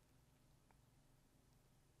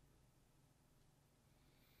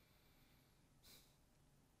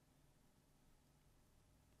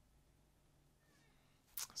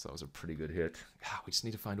 So that was a pretty good hit. We just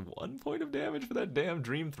need to find 1 point of damage for that damn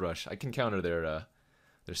Dream Thrush. I can counter their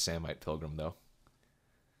Samite Pilgrim, though.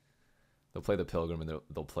 They'll play the Pilgrim, and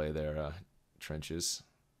they'll play their Trenches.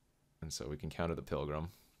 And so we can counter the Pilgrim.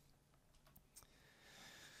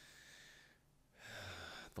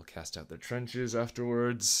 They'll cast out their Trenches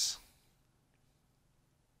afterwards.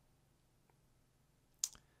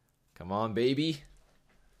 Come on, baby.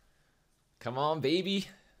 Come on, baby.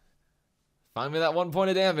 Find me that 1 point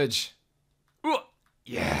of damage. Ooh,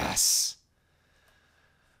 yes.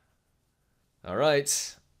 All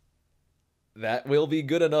right. That will be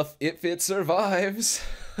good enough if it survives.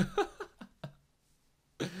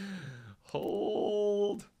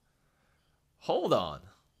 Hold on.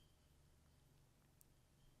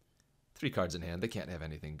 3 cards in hand. They can't have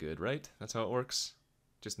anything good, right? That's how it works.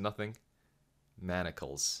 Just nothing.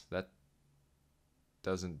 Manacles. That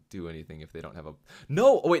doesn't do anything if they don't have a...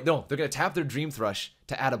 No! Oh, wait, no. They're going to tap their Dream Thrush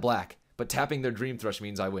to add a black. But tapping their Dream Thrush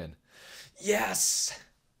means I win. Yes!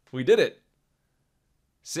 We did it.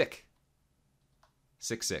 Sick.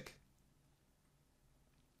 Sick.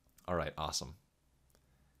 All right, awesome.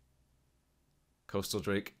 Coastal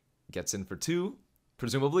Drake gets in for 2,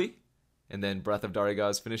 presumably. And then Breath of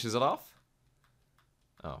Darigaz finishes it off.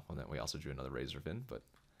 Oh, well, then we also drew another Razorfin, but...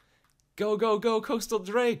 Go, go, go, Coastal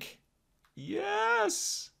Drake!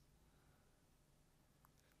 Yes!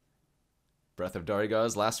 Breath of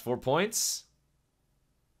Darigaz, last 4 points.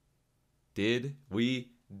 Did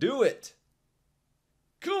we do it?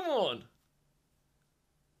 Come on!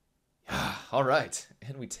 All right,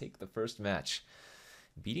 and we take the first match.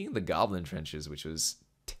 Beating the Goblin Trenches, which was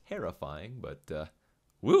terrifying, but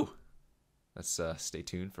woo! Let's stay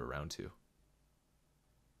tuned for round 2.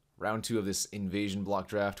 Round 2 of this invasion block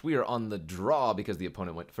draft. We are on the draw because the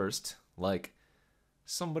opponent went first, like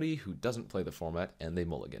somebody who doesn't play the format, and they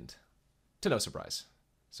mulliganed. To no surprise.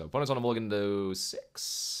 So opponent's on a mulligan to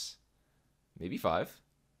 6, maybe 5.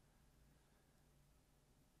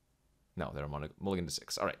 No, they're on a mulligan to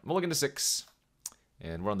 6. All right, mulligan to 6,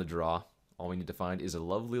 and we're on the draw. All we need to find is a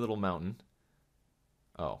lovely little mountain.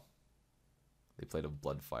 Oh, they played a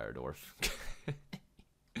Bloodfire Dwarf.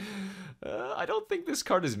 I don't think this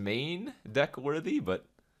card is main deck worthy, but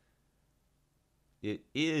it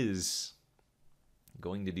is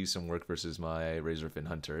going to do some work versus my Razorfin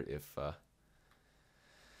Hunter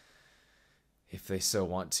if they so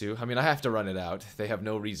want to. I mean, I have to run it out. They have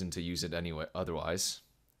no reason to use it anyway otherwise.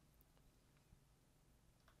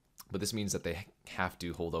 But this means that they have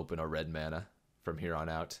to hold open a red mana from here on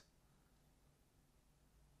out.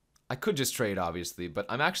 I could just trade, obviously, but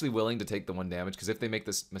I'm actually willing to take the 1 damage, because if they make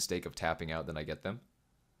this mistake of tapping out, then I get them.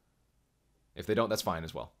 If they don't, that's fine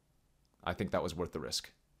as well. I think that was worth the risk.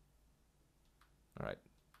 All right.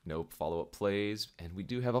 Nope. Follow-up plays. And we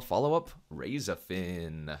do have a follow-up.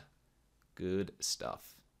 Razorfin. Good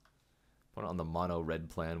stuff. Put it on the mono red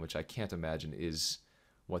plan, which I can't imagine is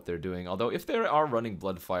what they're doing. Although if they are running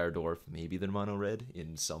Bloodfire Dwarf, maybe they're mono red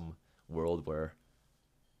in some world where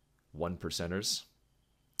 1%ers.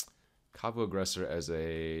 Kavu Aggressor as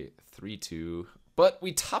a 3/2, but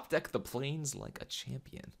we top deck the plains like a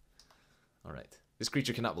champion. All right, this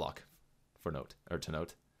creature cannot block, to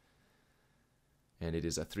note. And it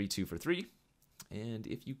is a 3/2 for 3, and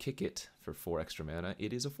if you kick it for 4 extra mana,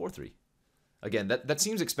 it is a 4/3. Again, that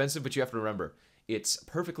seems expensive, but you have to remember it's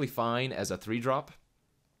perfectly fine as a 3-drop,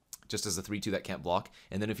 just as a 3/2 that can't block.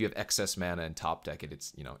 And then if you have excess mana and top deck it,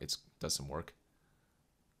 it does some work.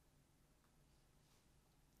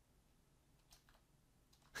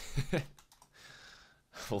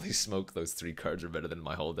 Holy smoke, those 3 cards are better than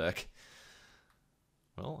my whole deck.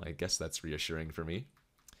 Well, I guess that's reassuring for me.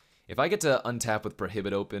 If I get to untap with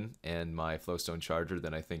Prohibit open and my Flowstone Charger,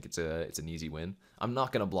 then I think it's an easy win. I'm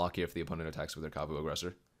not going to block here if the opponent attacks with their Kavu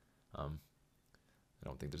Aggressor. I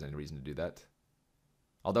don't think there's any reason to do that.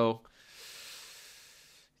 Although,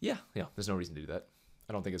 yeah, there's no reason to do that.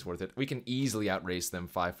 I don't think it's worth it. We can easily outrace them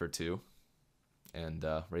 5 for 2. And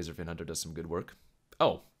Razorfin Hunter does some good work.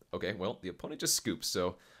 Oh, okay, well, the opponent just scoops,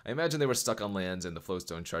 so I imagine they were stuck on lands and the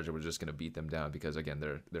Flowstone Charger was just going to beat them down because, again,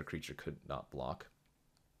 their creature could not block.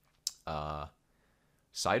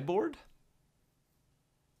 Sideboard?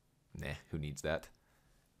 Nah, who needs that?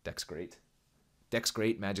 Deck's great. Deck's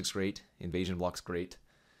great, Magic's great, Invasion Block's great,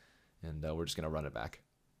 and we're just going to run it back.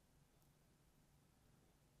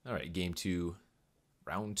 All right, game 2,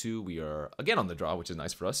 round 2, we are again on the draw, which is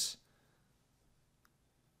nice for us.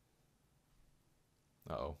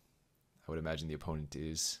 Uh-oh. I would imagine the opponent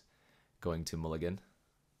is going to mulligan.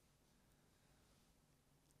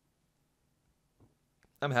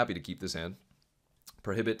 I'm happy to keep this hand.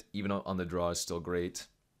 Prohibit, even on the draw, is still great.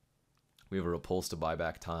 We have a Repulse to buy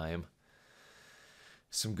back time.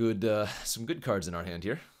 Some good cards in our hand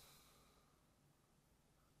here.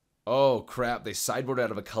 Oh, crap. They sideboarded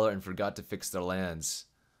out of a color and forgot to fix their lands.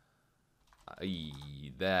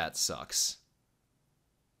 That sucks.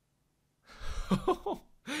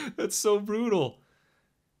 That's so brutal.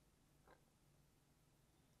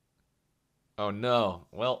 Oh, no.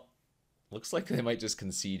 Well, looks like they might just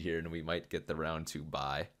concede here and we might get the round 2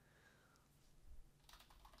 bye.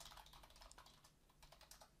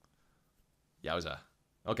 Yowza.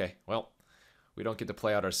 Okay, well, we don't get to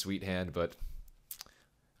play out our sweet hand, but...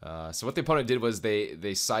 so what the opponent did was they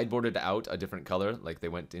sideboarded out a different color, like they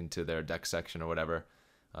went into their deck section or whatever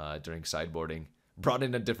during sideboarding, brought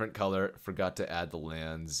in a different color, forgot to add the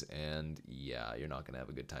lands, and yeah, you're not going to have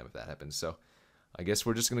a good time if that happens. So I guess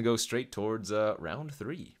we're just going to go straight towards round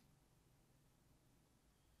 3.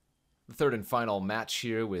 The third and final match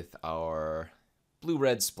here with our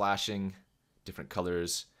blue-red splashing, different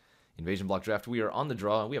colors, invasion block draft. We are on the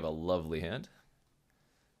draw. We have a lovely hand.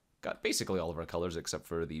 Got basically all of our colors except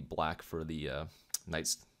for the black for the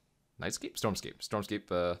Stormscape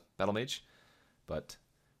Battle Mage. But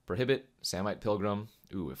Prohibit, Samite Pilgrim.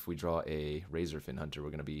 Ooh, if we draw a Razorfin Hunter, we're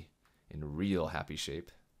going to be in real happy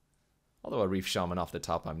shape. Although a Reef Shaman off the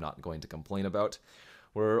top I'm not going to complain about.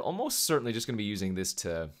 We're almost certainly just going to be using this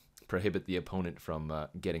to prohibit the opponent from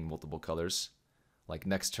getting multiple colors. Like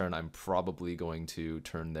next turn, I'm probably going to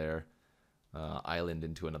turn their island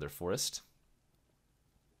into another forest.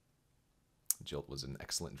 Jilt was an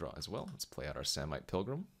excellent draw as well. Let's play out our Samite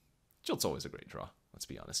Pilgrim. Jilt's always a great draw, let's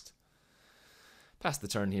be honest. Pass the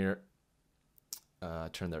turn here.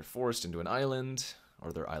 Turn their forest into an island,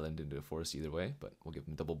 or their island into a forest, either way, but we'll give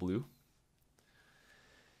them double blue.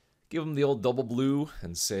 Give them the old double blue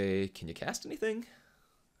and say, can you cast anything?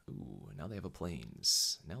 Ooh, now they have a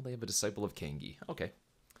Plains. Now they have a Disciple of Kangi. Okay.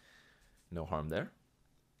 No harm there.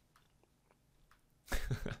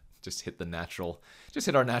 Just hit our natural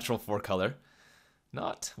 4-color.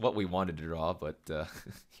 Not what we wanted to draw, but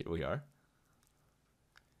here we are.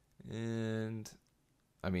 And,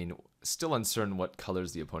 I mean, still uncertain what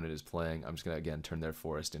colors the opponent is playing. I'm just going to, again, turn their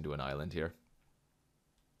forest into an island here.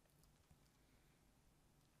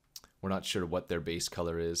 We're not sure what their base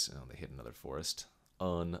color is. Oh, they hit another forest.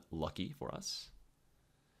 Unlucky for us.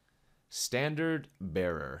 Standard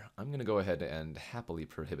Bearer. I'm going to go ahead and happily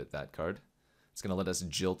prohibit that card. It's going to let us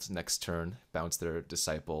Jilt next turn, bounce their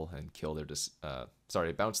Disciple, and kill their...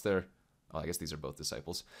 bounce their... Oh, I guess these are both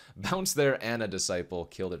Disciples. Bounce their Anna Disciple,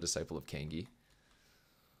 kill their Disciple of Kangi.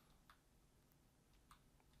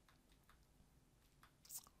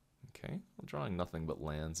 Okay, well, drawing nothing but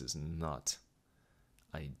lands is not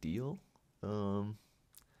ideal.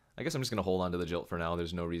 I guess I'm just going to hold on to the Jilt for now.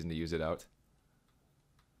 There's no reason to use it out.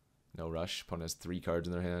 No rush. Opponent has 3 cards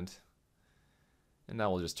in their hand. And now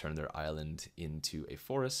we'll just turn their island into a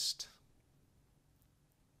forest.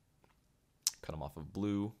 Cut them off of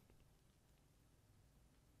blue.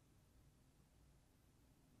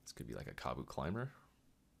 This could be like a Kabu Climber.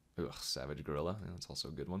 Ugh, Savage Gorilla. Yeah, that's also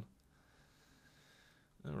a good one.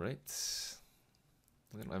 Alright.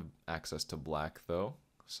 We don't have access to black, though.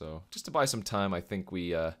 So, just to buy some time, I think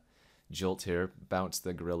we Jilt here. Bounce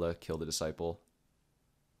the Gorilla, kill the Disciple.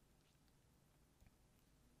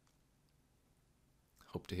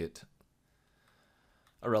 Hope to hit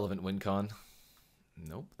a relevant win con.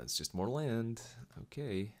 Nope, that's just more land.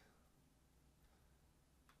 Okay.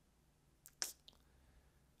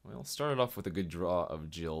 Well, started off with a good draw of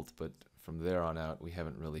Jilt, but from there on out, we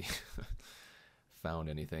haven't really found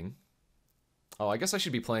anything. Oh, I guess I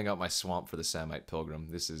should be playing out my swamp for the Samite Pilgrim.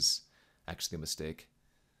 This is actually a mistake.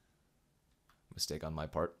 Mistake on my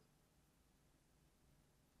part.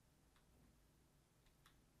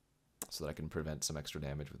 So that I can prevent some extra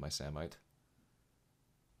damage with my Samite.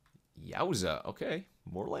 Yowza. Okay,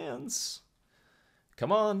 more lands.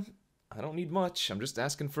 Come on. I don't need much. I'm just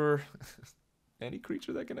asking for any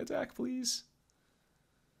creature that can attack, please.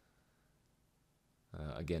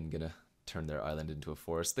 Again, gonna turn their island into a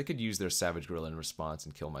forest. They could use their Savage Gorilla in response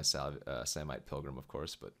and kill my Samite Pilgrim, of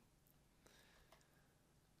course, but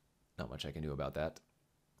not much I can do about that.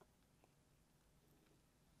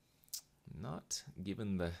 Not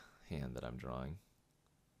given the hand that I'm drawing.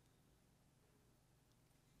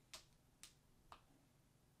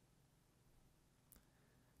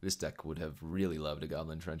 This deck would have really loved a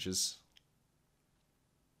Goblin Trenches.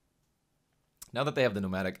 Now that they have the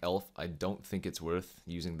Nomadic Elf, I don't think it's worth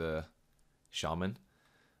using the Shaman.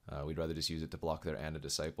 We'd rather just use it to block their Anna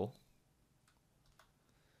Disciple.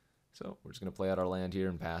 So we're just going to play out our land here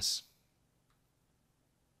and pass.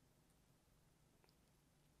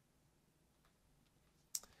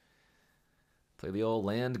 Play the old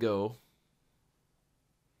land go.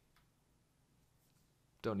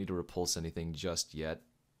 Don't need to repulse anything just yet.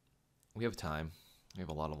 We have time. We have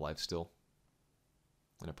a lot of life still.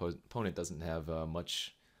 An opponent doesn't have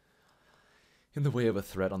much in the way of a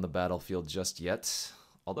threat on the battlefield just yet.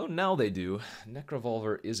 Although now they do.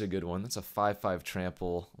 Necrovolver is a good one. That's a 5/5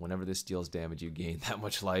 trample. Whenever this deals damage, you gain that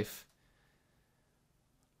much life.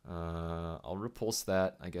 I'll repulse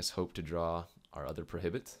that. I guess hope to draw our other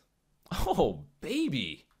prohibit. Oh,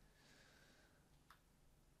 baby!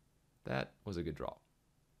 That was a good draw.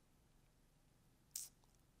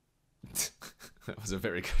 That was a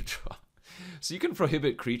very good draw. So you can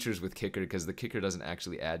prohibit creatures with kicker because the kicker doesn't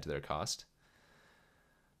actually add to their cost.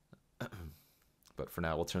 But for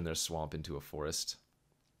now, we'll turn their swamp into a forest.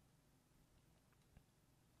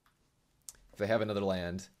 If they have another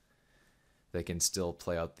land, they can still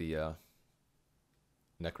play out the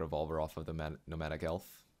Necrovolver off of the Nomadic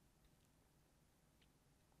Elf.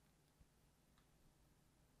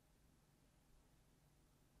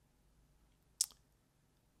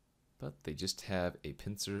 But they just have a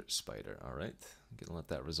Pincer Spider. All right, I'm gonna let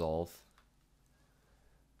that resolve.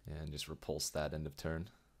 And just repulse that end of turn.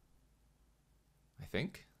 I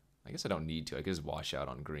think. I guess I don't need to. I could just wash out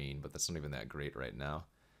on green, but that's not even that great right now.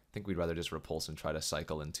 I think we'd rather just repulse and try to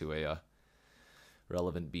cycle into a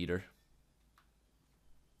relevant beater.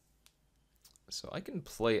 So I can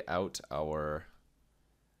play out our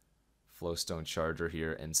Flowstone Charger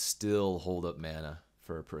here and still hold up mana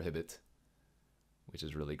for a prohibit. which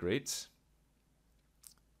is really great.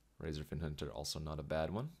 Razorfin Hunter, also not a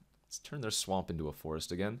bad one. Let's turn their swamp into a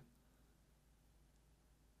forest again.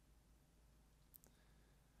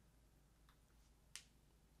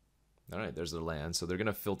 Alright, there's their land. So they're going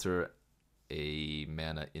to filter a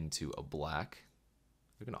mana into a black.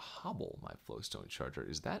 They're going to hobble my Flowstone Charger.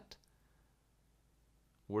 Is that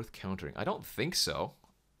worth countering? I don't think so.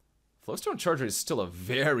 Flowstone Charger is still a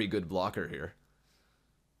very good blocker here.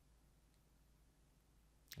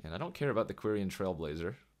 And I don't care about the Quirion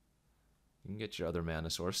Trailblazer. You can get your other mana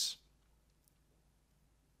source.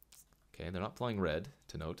 Okay, they're not playing red,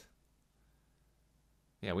 to note.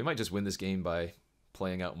 Yeah, we might just win this game by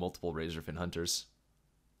playing out multiple Razorfin Hunters.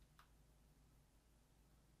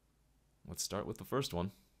 Let's start with the first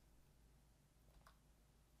one.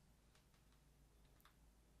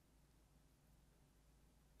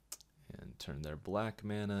 And turn their black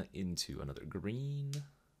mana into another green.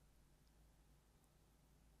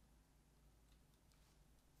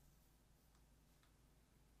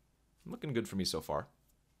 Looking good for me so far.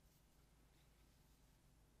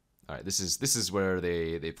 All right, this is where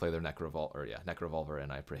they play their Necrovolver,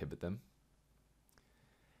 and I prohibit them.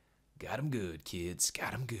 Got 'em good, kids.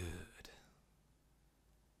 Got 'em good.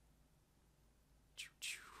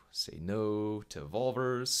 Say no to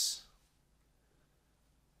Volvers.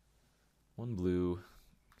 One blue.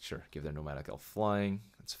 Sure, give their Nomadic Elf flying.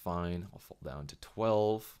 That's fine. I'll fall down to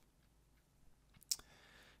 12.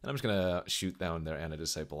 And I'm just going to shoot down their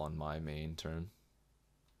Anadisciple on my main turn.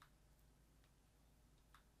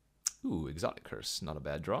 Ooh, Exotic Curse. Not a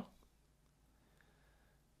bad draw.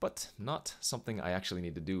 But not something I actually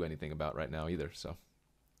need to do anything about right now either, so.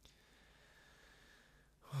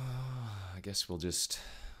 I guess we'll just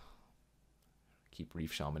keep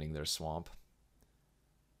Reef Shamaning their swamp.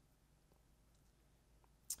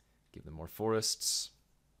 Give them more forests.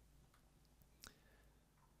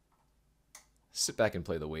 Sit back and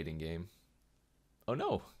play the waiting game. Oh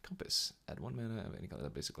no, Compass. Add 1 mana of any color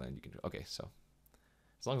of basic land you can. Okay, so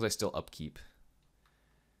as long as I still upkeep,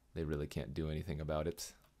 they really can't do anything about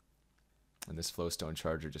it. And this Flowstone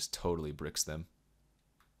Charger just totally bricks them.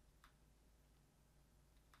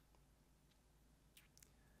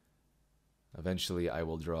 Eventually, I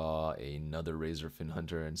will draw another Razorfin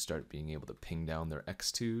Hunter and start being able to ping down their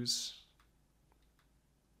X2s.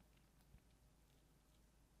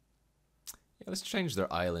 Yeah, let's change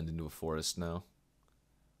their island into a forest now.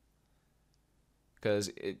 Because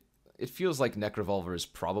it feels like Necrovolver is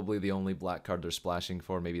probably the only black card they're splashing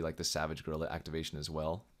for. Maybe like the Savage Gorilla activation as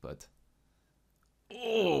well. But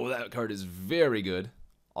oh, that card is very good.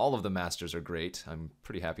 All of the Masters are great. I'm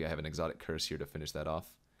pretty happy I have an Exotic Curse here to finish that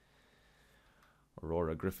off.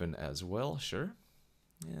 Aurora Griffin as well, sure.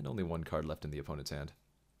 And only one card left in the opponent's hand.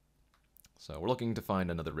 So we're looking to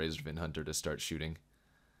find another Razorfin Hunter to start shooting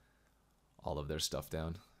all of their stuff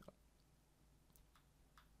down.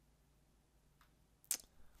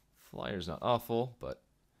 Flyer's not awful, but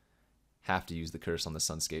have to use the curse on the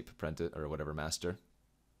Sunscape Apprentice or whatever master.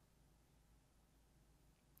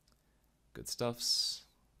 Good stuffs.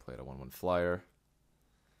 Play a 1/1 flyer.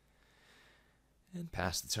 And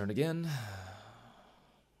pass the turn again.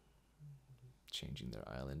 Changing their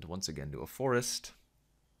island once again to a forest.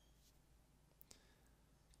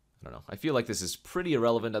 I don't know. I feel like this is pretty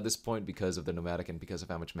irrelevant at this point because of the nomadic and because of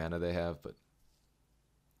how much mana they have, but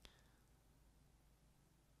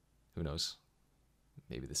who knows?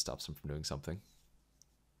 Maybe this stops them from doing something.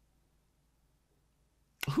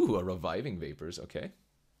 Ooh, a Reviving Vapors. Okay.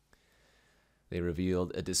 They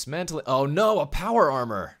revealed a dismantling. Oh no, a Power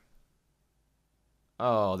Armor.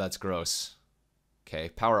 Oh, that's gross. Okay,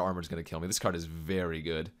 Power Armor is going to kill me. This card is very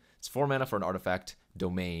good. It's 4 mana for an artifact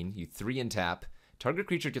domain. You 3 and tap. Target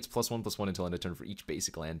creature gets +1/+1 until end of turn for each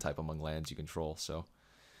basic land type among lands you control. So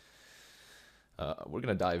we're going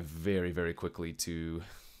to dive very, very quickly to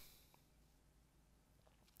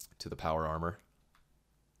the Power Armor.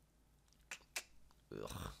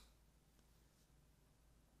 Ugh.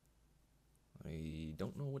 I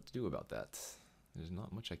don't know what to do about that. There's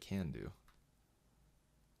not much I can do.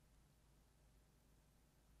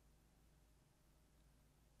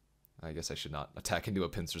 I guess I should not attack into a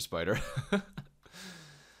Pincer Spider.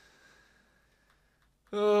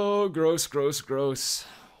 Oh, gross, gross, gross.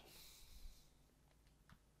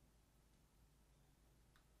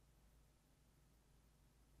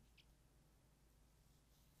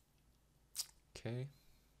 Okay.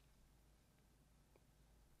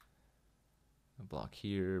 Block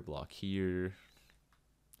here, block here.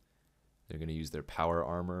 They're going to use their Power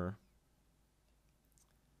Armor.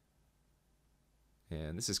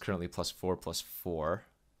 And this is currently +4/+4.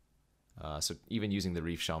 So even using the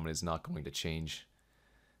Reef Shaman is not going to change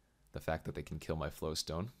the fact that they can kill my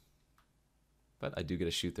Flowstone. But I do get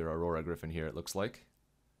to shoot their Aurora Griffin here, it looks like.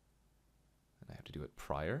 And I have to do it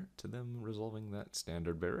prior to them resolving that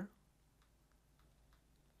Standard Bearer.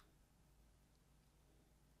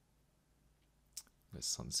 The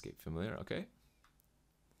Sunscape Familiar, okay.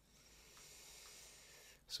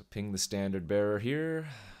 So ping the Standard Bearer here.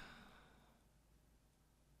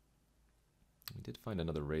 We did find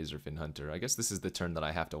another Razorfin Hunter. I guess this is the turn that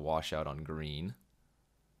I have to wash out on green.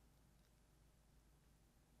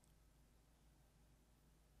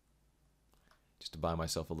 Just to buy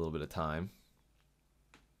myself a little bit of time.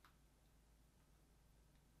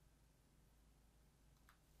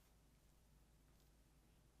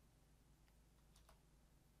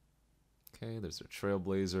 Okay, there's their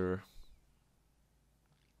Trailblazer.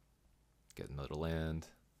 Get another land.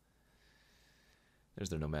 There's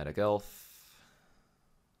their Nomadic Elf.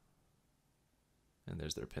 And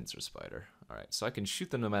there's their Pincer Spider. Alright, so I can shoot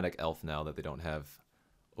the Nomadic Elf now that they don't have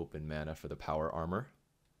open mana for the power armor.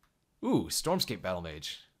 Ooh, Stormscape Battle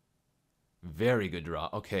Mage. Very good draw.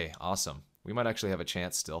 Okay, awesome. We might actually have a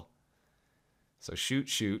chance still. So shoot,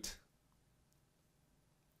 shoot.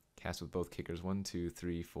 Cast with both kickers. 1, 2,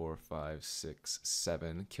 3, 4, 5, 6,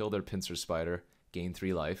 7. Kill their Pincer Spider. Gain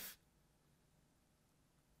 3 life.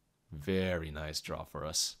 Very nice draw for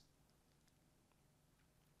us.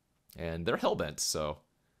 And they're hellbent, so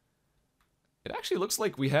it actually looks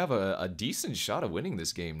like we have a decent shot of winning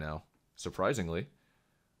this game now, surprisingly.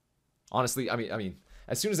 Honestly, I mean,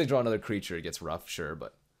 as soon as they draw another creature, it gets rough, sure,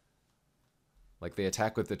 but like they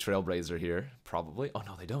attack with the Trailblazer here, probably. Oh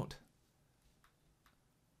no, they don't.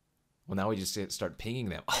 Well, now we just start pinging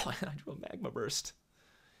them. Oh, I drew a Magma Burst.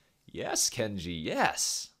 Yes, Kenji,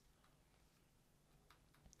 yes.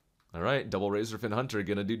 All right, double Razorfin Hunter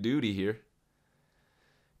gonna do duty here.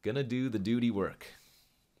 Gonna do the duty work.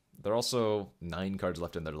 They're also 9 cards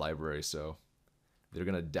left in their library, so they're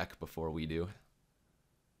gonna deck before we do.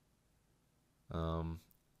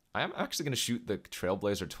 I am actually gonna shoot the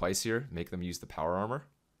Trailblazer twice here, make them use the power armor.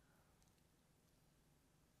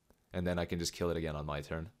 And then I can just kill it again on my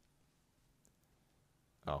turn.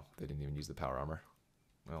 Oh, they didn't even use the power armor.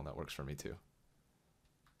 Well, that works for me too.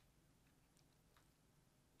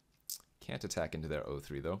 Can't attack into their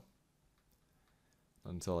 0-3 though.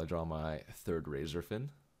 Until I draw my 3rd Razorfin.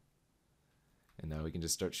 And now we can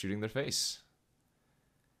just start shooting their face.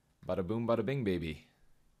 Bada boom, bada bing, baby.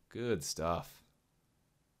 Good stuff.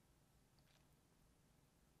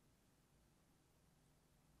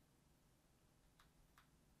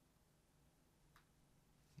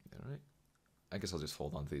 Alright. I guess I'll just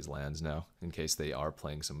hold on to these lands now, in case they are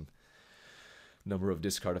playing some number of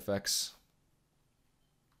discard effects.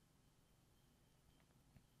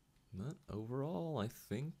 But overall, I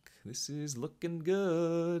think this is looking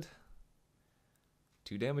good.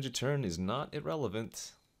 2 damage a turn is not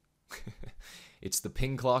irrelevant. It's the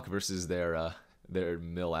ping clock versus their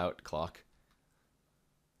mill out clock.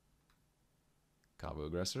 Kavu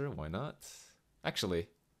Aggressor, why not? Actually,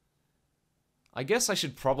 I guess I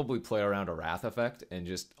should probably play around a Wrath effect and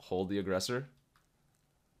just hold the Aggressor.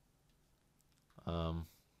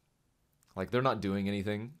 Like, they're not doing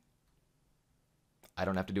anything. I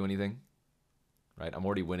don't have to do anything, right? I'm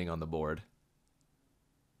already winning on the board.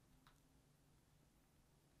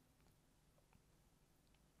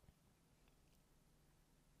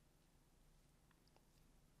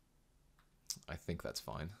 I think that's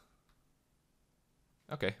fine.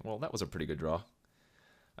 Okay, well, that was a pretty good draw.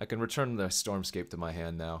 I can return the Stormscape to my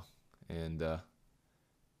hand now and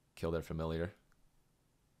kill their familiar.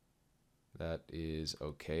 That is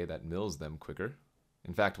okay. That mills them quicker.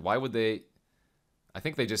 In fact, why would they... I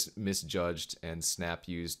think they just misjudged and snap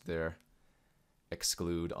used their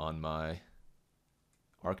exclude on my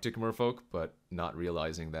Arctic Merfolk, but not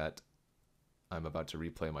realizing that I'm about to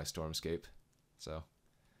replay my Stormscape. So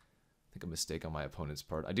I think a mistake on my opponent's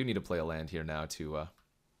part. I do need to play a land here now to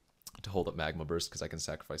hold up Magma Burst, because I can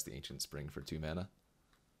sacrifice the Ancient Spring for 2 mana.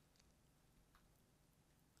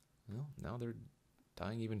 Well, now they're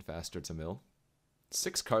dying even faster to mill.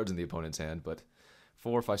 6 cards in the opponent's hand, but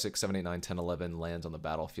 4, 5, 6, 7, 8, 9, 10, 11 lands on the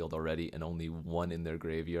battlefield already, and only 1 in their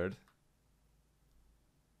graveyard.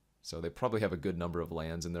 So they probably have a good number of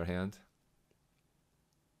lands in their hand.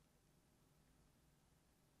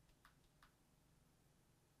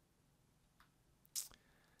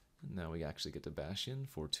 And now we actually get to bash in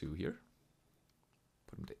for 2 here.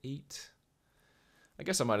 Put him to 8. I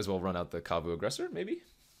guess I might as well run out the Kavu Aggressor, maybe?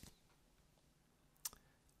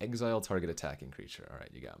 Exile target attacking creature. Alright,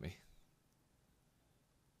 you got me.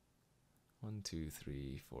 1, 2,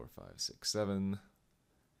 3, 4, 5, 6, 7.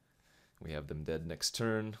 We have them dead next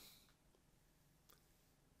turn.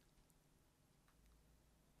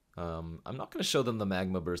 I'm not going to show them the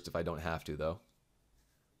Magma Burst if I don't have to, though.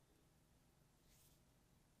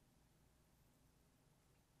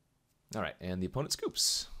 All right, and the opponent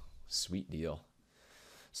scoops. Sweet deal.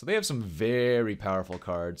 So they have some very powerful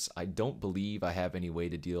cards. I don't believe I have any way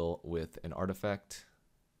to deal with an artifact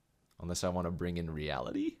unless I want to bring in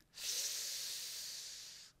reality.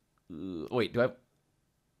 Wait, do I have...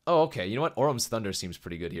 Oh, okay. You know what? Orum's Thunder seems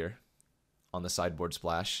pretty good here on the sideboard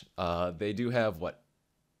splash. They do have, what?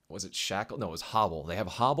 Was it Shackle? No, it was Hobble. They have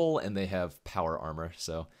Hobble and they have Power Armor,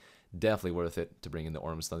 so definitely worth it to bring in the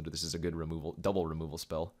Orum's Thunder. This is a good removal, double removal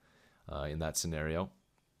spell in that scenario.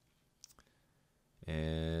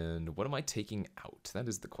 And what am I taking out? That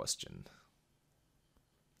is the question.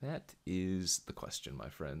 That is the question, my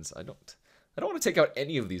friends. I don't want to take out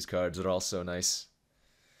any of these cards. They're all so nice.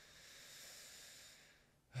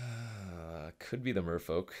 Could be the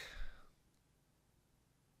Merfolk.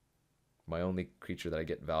 My only creature that I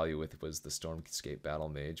get value with was the Stormscape Battle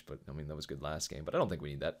Mage, but I mean, that was good last game, but I don't think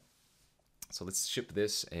we need that. So let's ship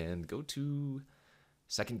this and go to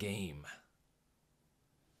second game.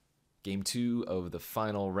 Game 2 of the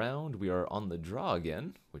final round. We are on the draw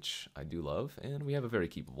again, which I do love, and we have a very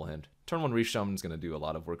keepable hand. Turn 1 Reef Shaman is going to do a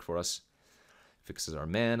lot of work for us. Fixes our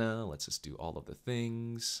mana, lets us do all of the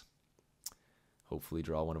things. Hopefully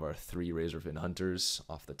draw one of our 3 Razorfin Hunters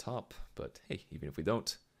off the top, but hey, even if we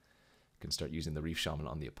don't, we can start using the Reef Shaman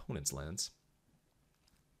on the opponent's lands.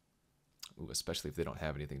 Ooh, especially if they don't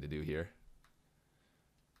have anything to do here.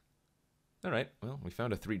 Alright, well, we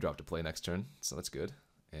found a 3-drop to play next turn, so that's good.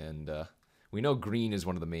 And we know green is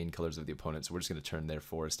one of the main colors of the opponent, so we're just going to turn their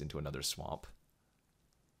forest into another swamp.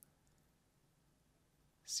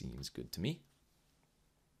 Seems good to me.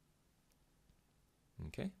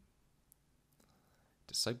 Okay.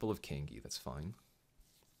 Disciple of Kangi, that's fine.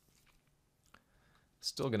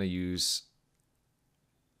 Still going to use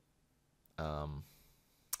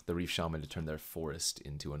the Reef Shaman to turn their forest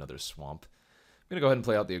into another swamp. I'm going to go ahead and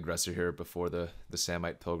play out the aggressor here before the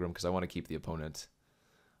Samite Pilgrim, because I want to keep the opponent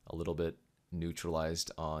a little bit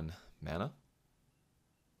neutralized on mana.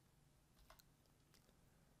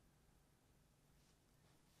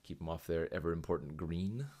 Keep them off their ever-important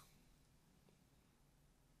green.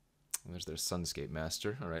 And there's their Sunscape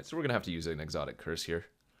Master. Alright, so we're going to have to use an exotic curse here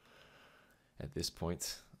at this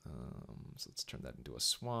point. So let's turn that into a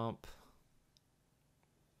swamp.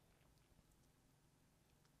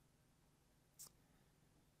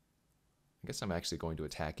 I guess I'm actually going to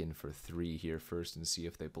attack in for 3 here first and see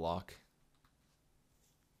if they block.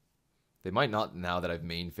 They might not now that I've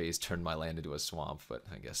main phase turned my land into a swamp, but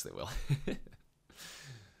I guess they will.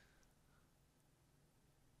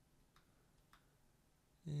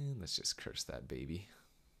 And let's just curse that baby.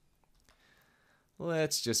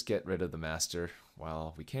 Let's just get rid of the master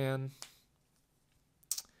while we can.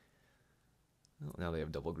 Well, now they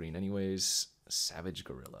have double green anyways. Savage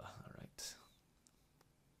Gorilla. All right.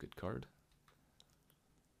 Good card.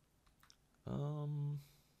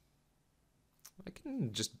 I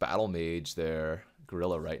can just Battle Mage their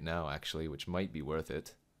Gorilla right now, actually, which might be worth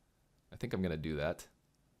it. I think I'm going to do that.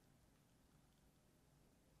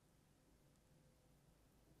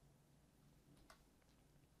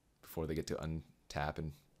 Before they get to untap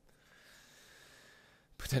and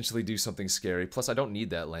potentially do something scary. Plus, I don't need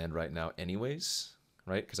that land right now anyways,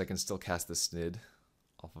 right? Because I can still cast the Snid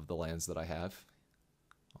off of the lands that I have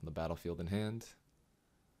on the battlefield in hand.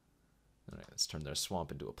 Alright, let's turn their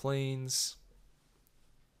swamp into a plains.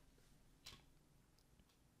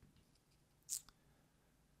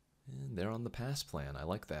 And they're on the pass plan. I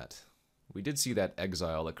like that. We did see that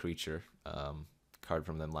exile a creature card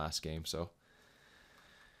from them last game, so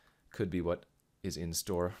could be what is in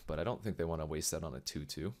store, but I don't think they want to waste that on a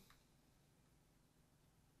 2/2.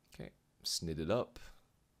 Okay, snid it up.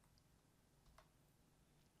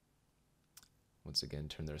 Once again,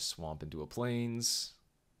 turn their swamp into a plains.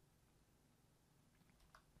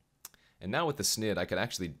 And now with the snid, I could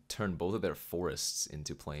actually turn both of their forests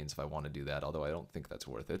into plains if I want to do that, although I don't think that's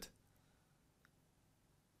worth it.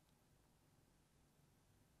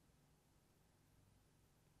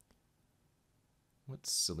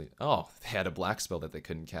 What's silly? Oh, they had a black spell that they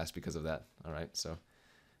couldn't cast because of that. All right, so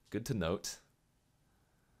good to note.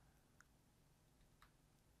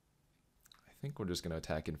 I think we're just going to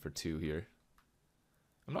attack in for 2 here.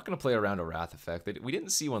 I'm not going to play around a Wrath effect. We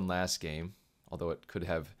didn't see one last game, although it could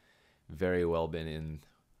have very well been in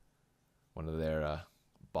one of their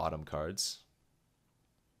bottom cards.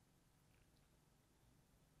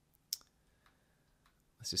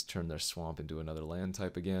 Let's just turn their swamp into another land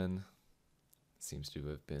type again. Seems to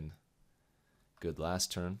have been good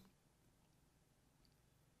last turn.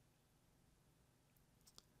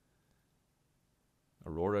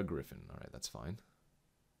 Aurora Griffin. All right, that's fine.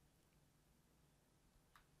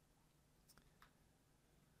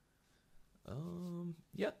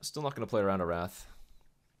 Yeah, still not going to play around a Wrath.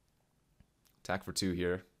 Attack for 2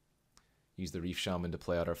 here. Use the Reef Shaman to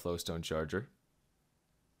play out our Flowstone Charger.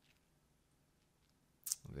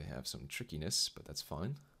 They have some trickiness, but that's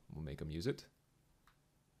fine. We'll make them use it.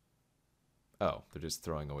 Oh, they're just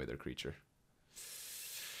throwing away their creature.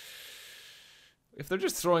 If they're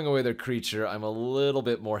just throwing away their creature, I'm a little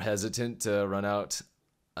bit more hesitant to run out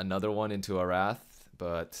another one into a Wrath,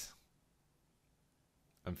 but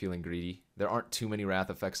I'm feeling greedy. There aren't too many Wrath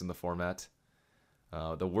effects in the format.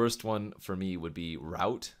 The worst one for me would be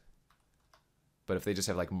Rout. But if they just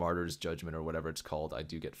have like Martyr's Judgment or whatever it's called, I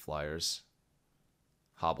do get flyers.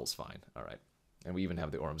 Hobble's fine. All right. And we even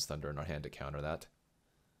have the Orm's Thunder in our hand to counter that.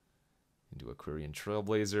 Into Aquarian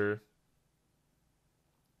Trailblazer.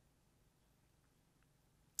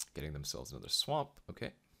 Getting themselves another swamp.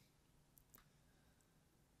 Okay.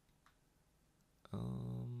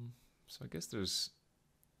 So I guess there's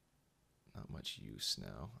not much use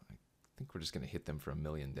now. I think we're just going to hit them for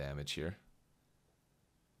 1,000,000 damage here.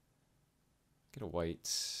 Get a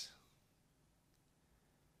white.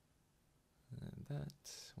 And that.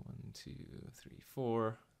 1, 2, 3,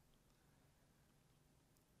 4.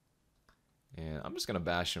 And I'm just going to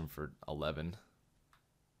bash him for 11.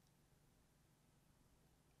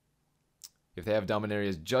 If they have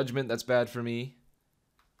Dominaria's Judgment, that's bad for me.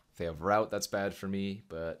 If they have Rout, that's bad for me.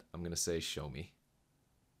 But I'm going to say show me.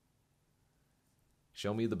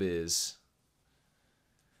 Show me the biz.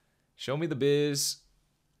 Show me the biz.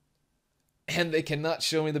 And they cannot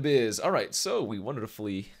show me the biz. All right, so we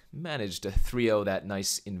wonderfully managed to 3-0 that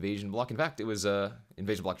nice invasion block. In fact, it was a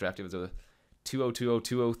invasion block draft. It was a 2-0, 2-0,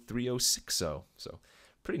 2-0, 3-0, 6-0. So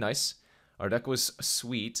pretty nice. Our deck was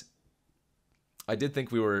sweet. I did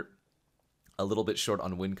think we were a little bit short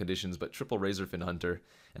on win conditions, but triple Razorfin Hunter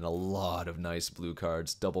and a lot of nice blue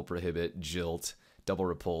cards. Double Prohibit, Jilt, double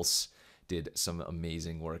Repulse. Did some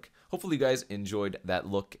amazing work. Hopefully you guys enjoyed that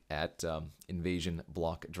look at Invasion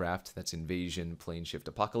Block Draft. That's Invasion Planeshift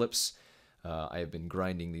Apocalypse. I have been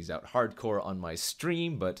grinding these out hardcore on my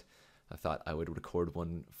stream, but I thought I would record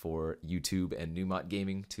one for YouTube and Numot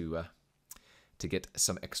Gaming to get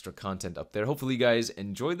some extra content up there. Hopefully you guys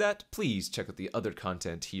enjoyed that. Please check out the other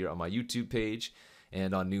content here on my YouTube page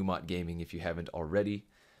and on Numot Gaming if you haven't already.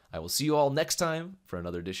 I will see you all next time for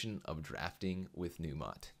another edition of Drafting with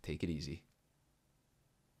Numot. Take it easy.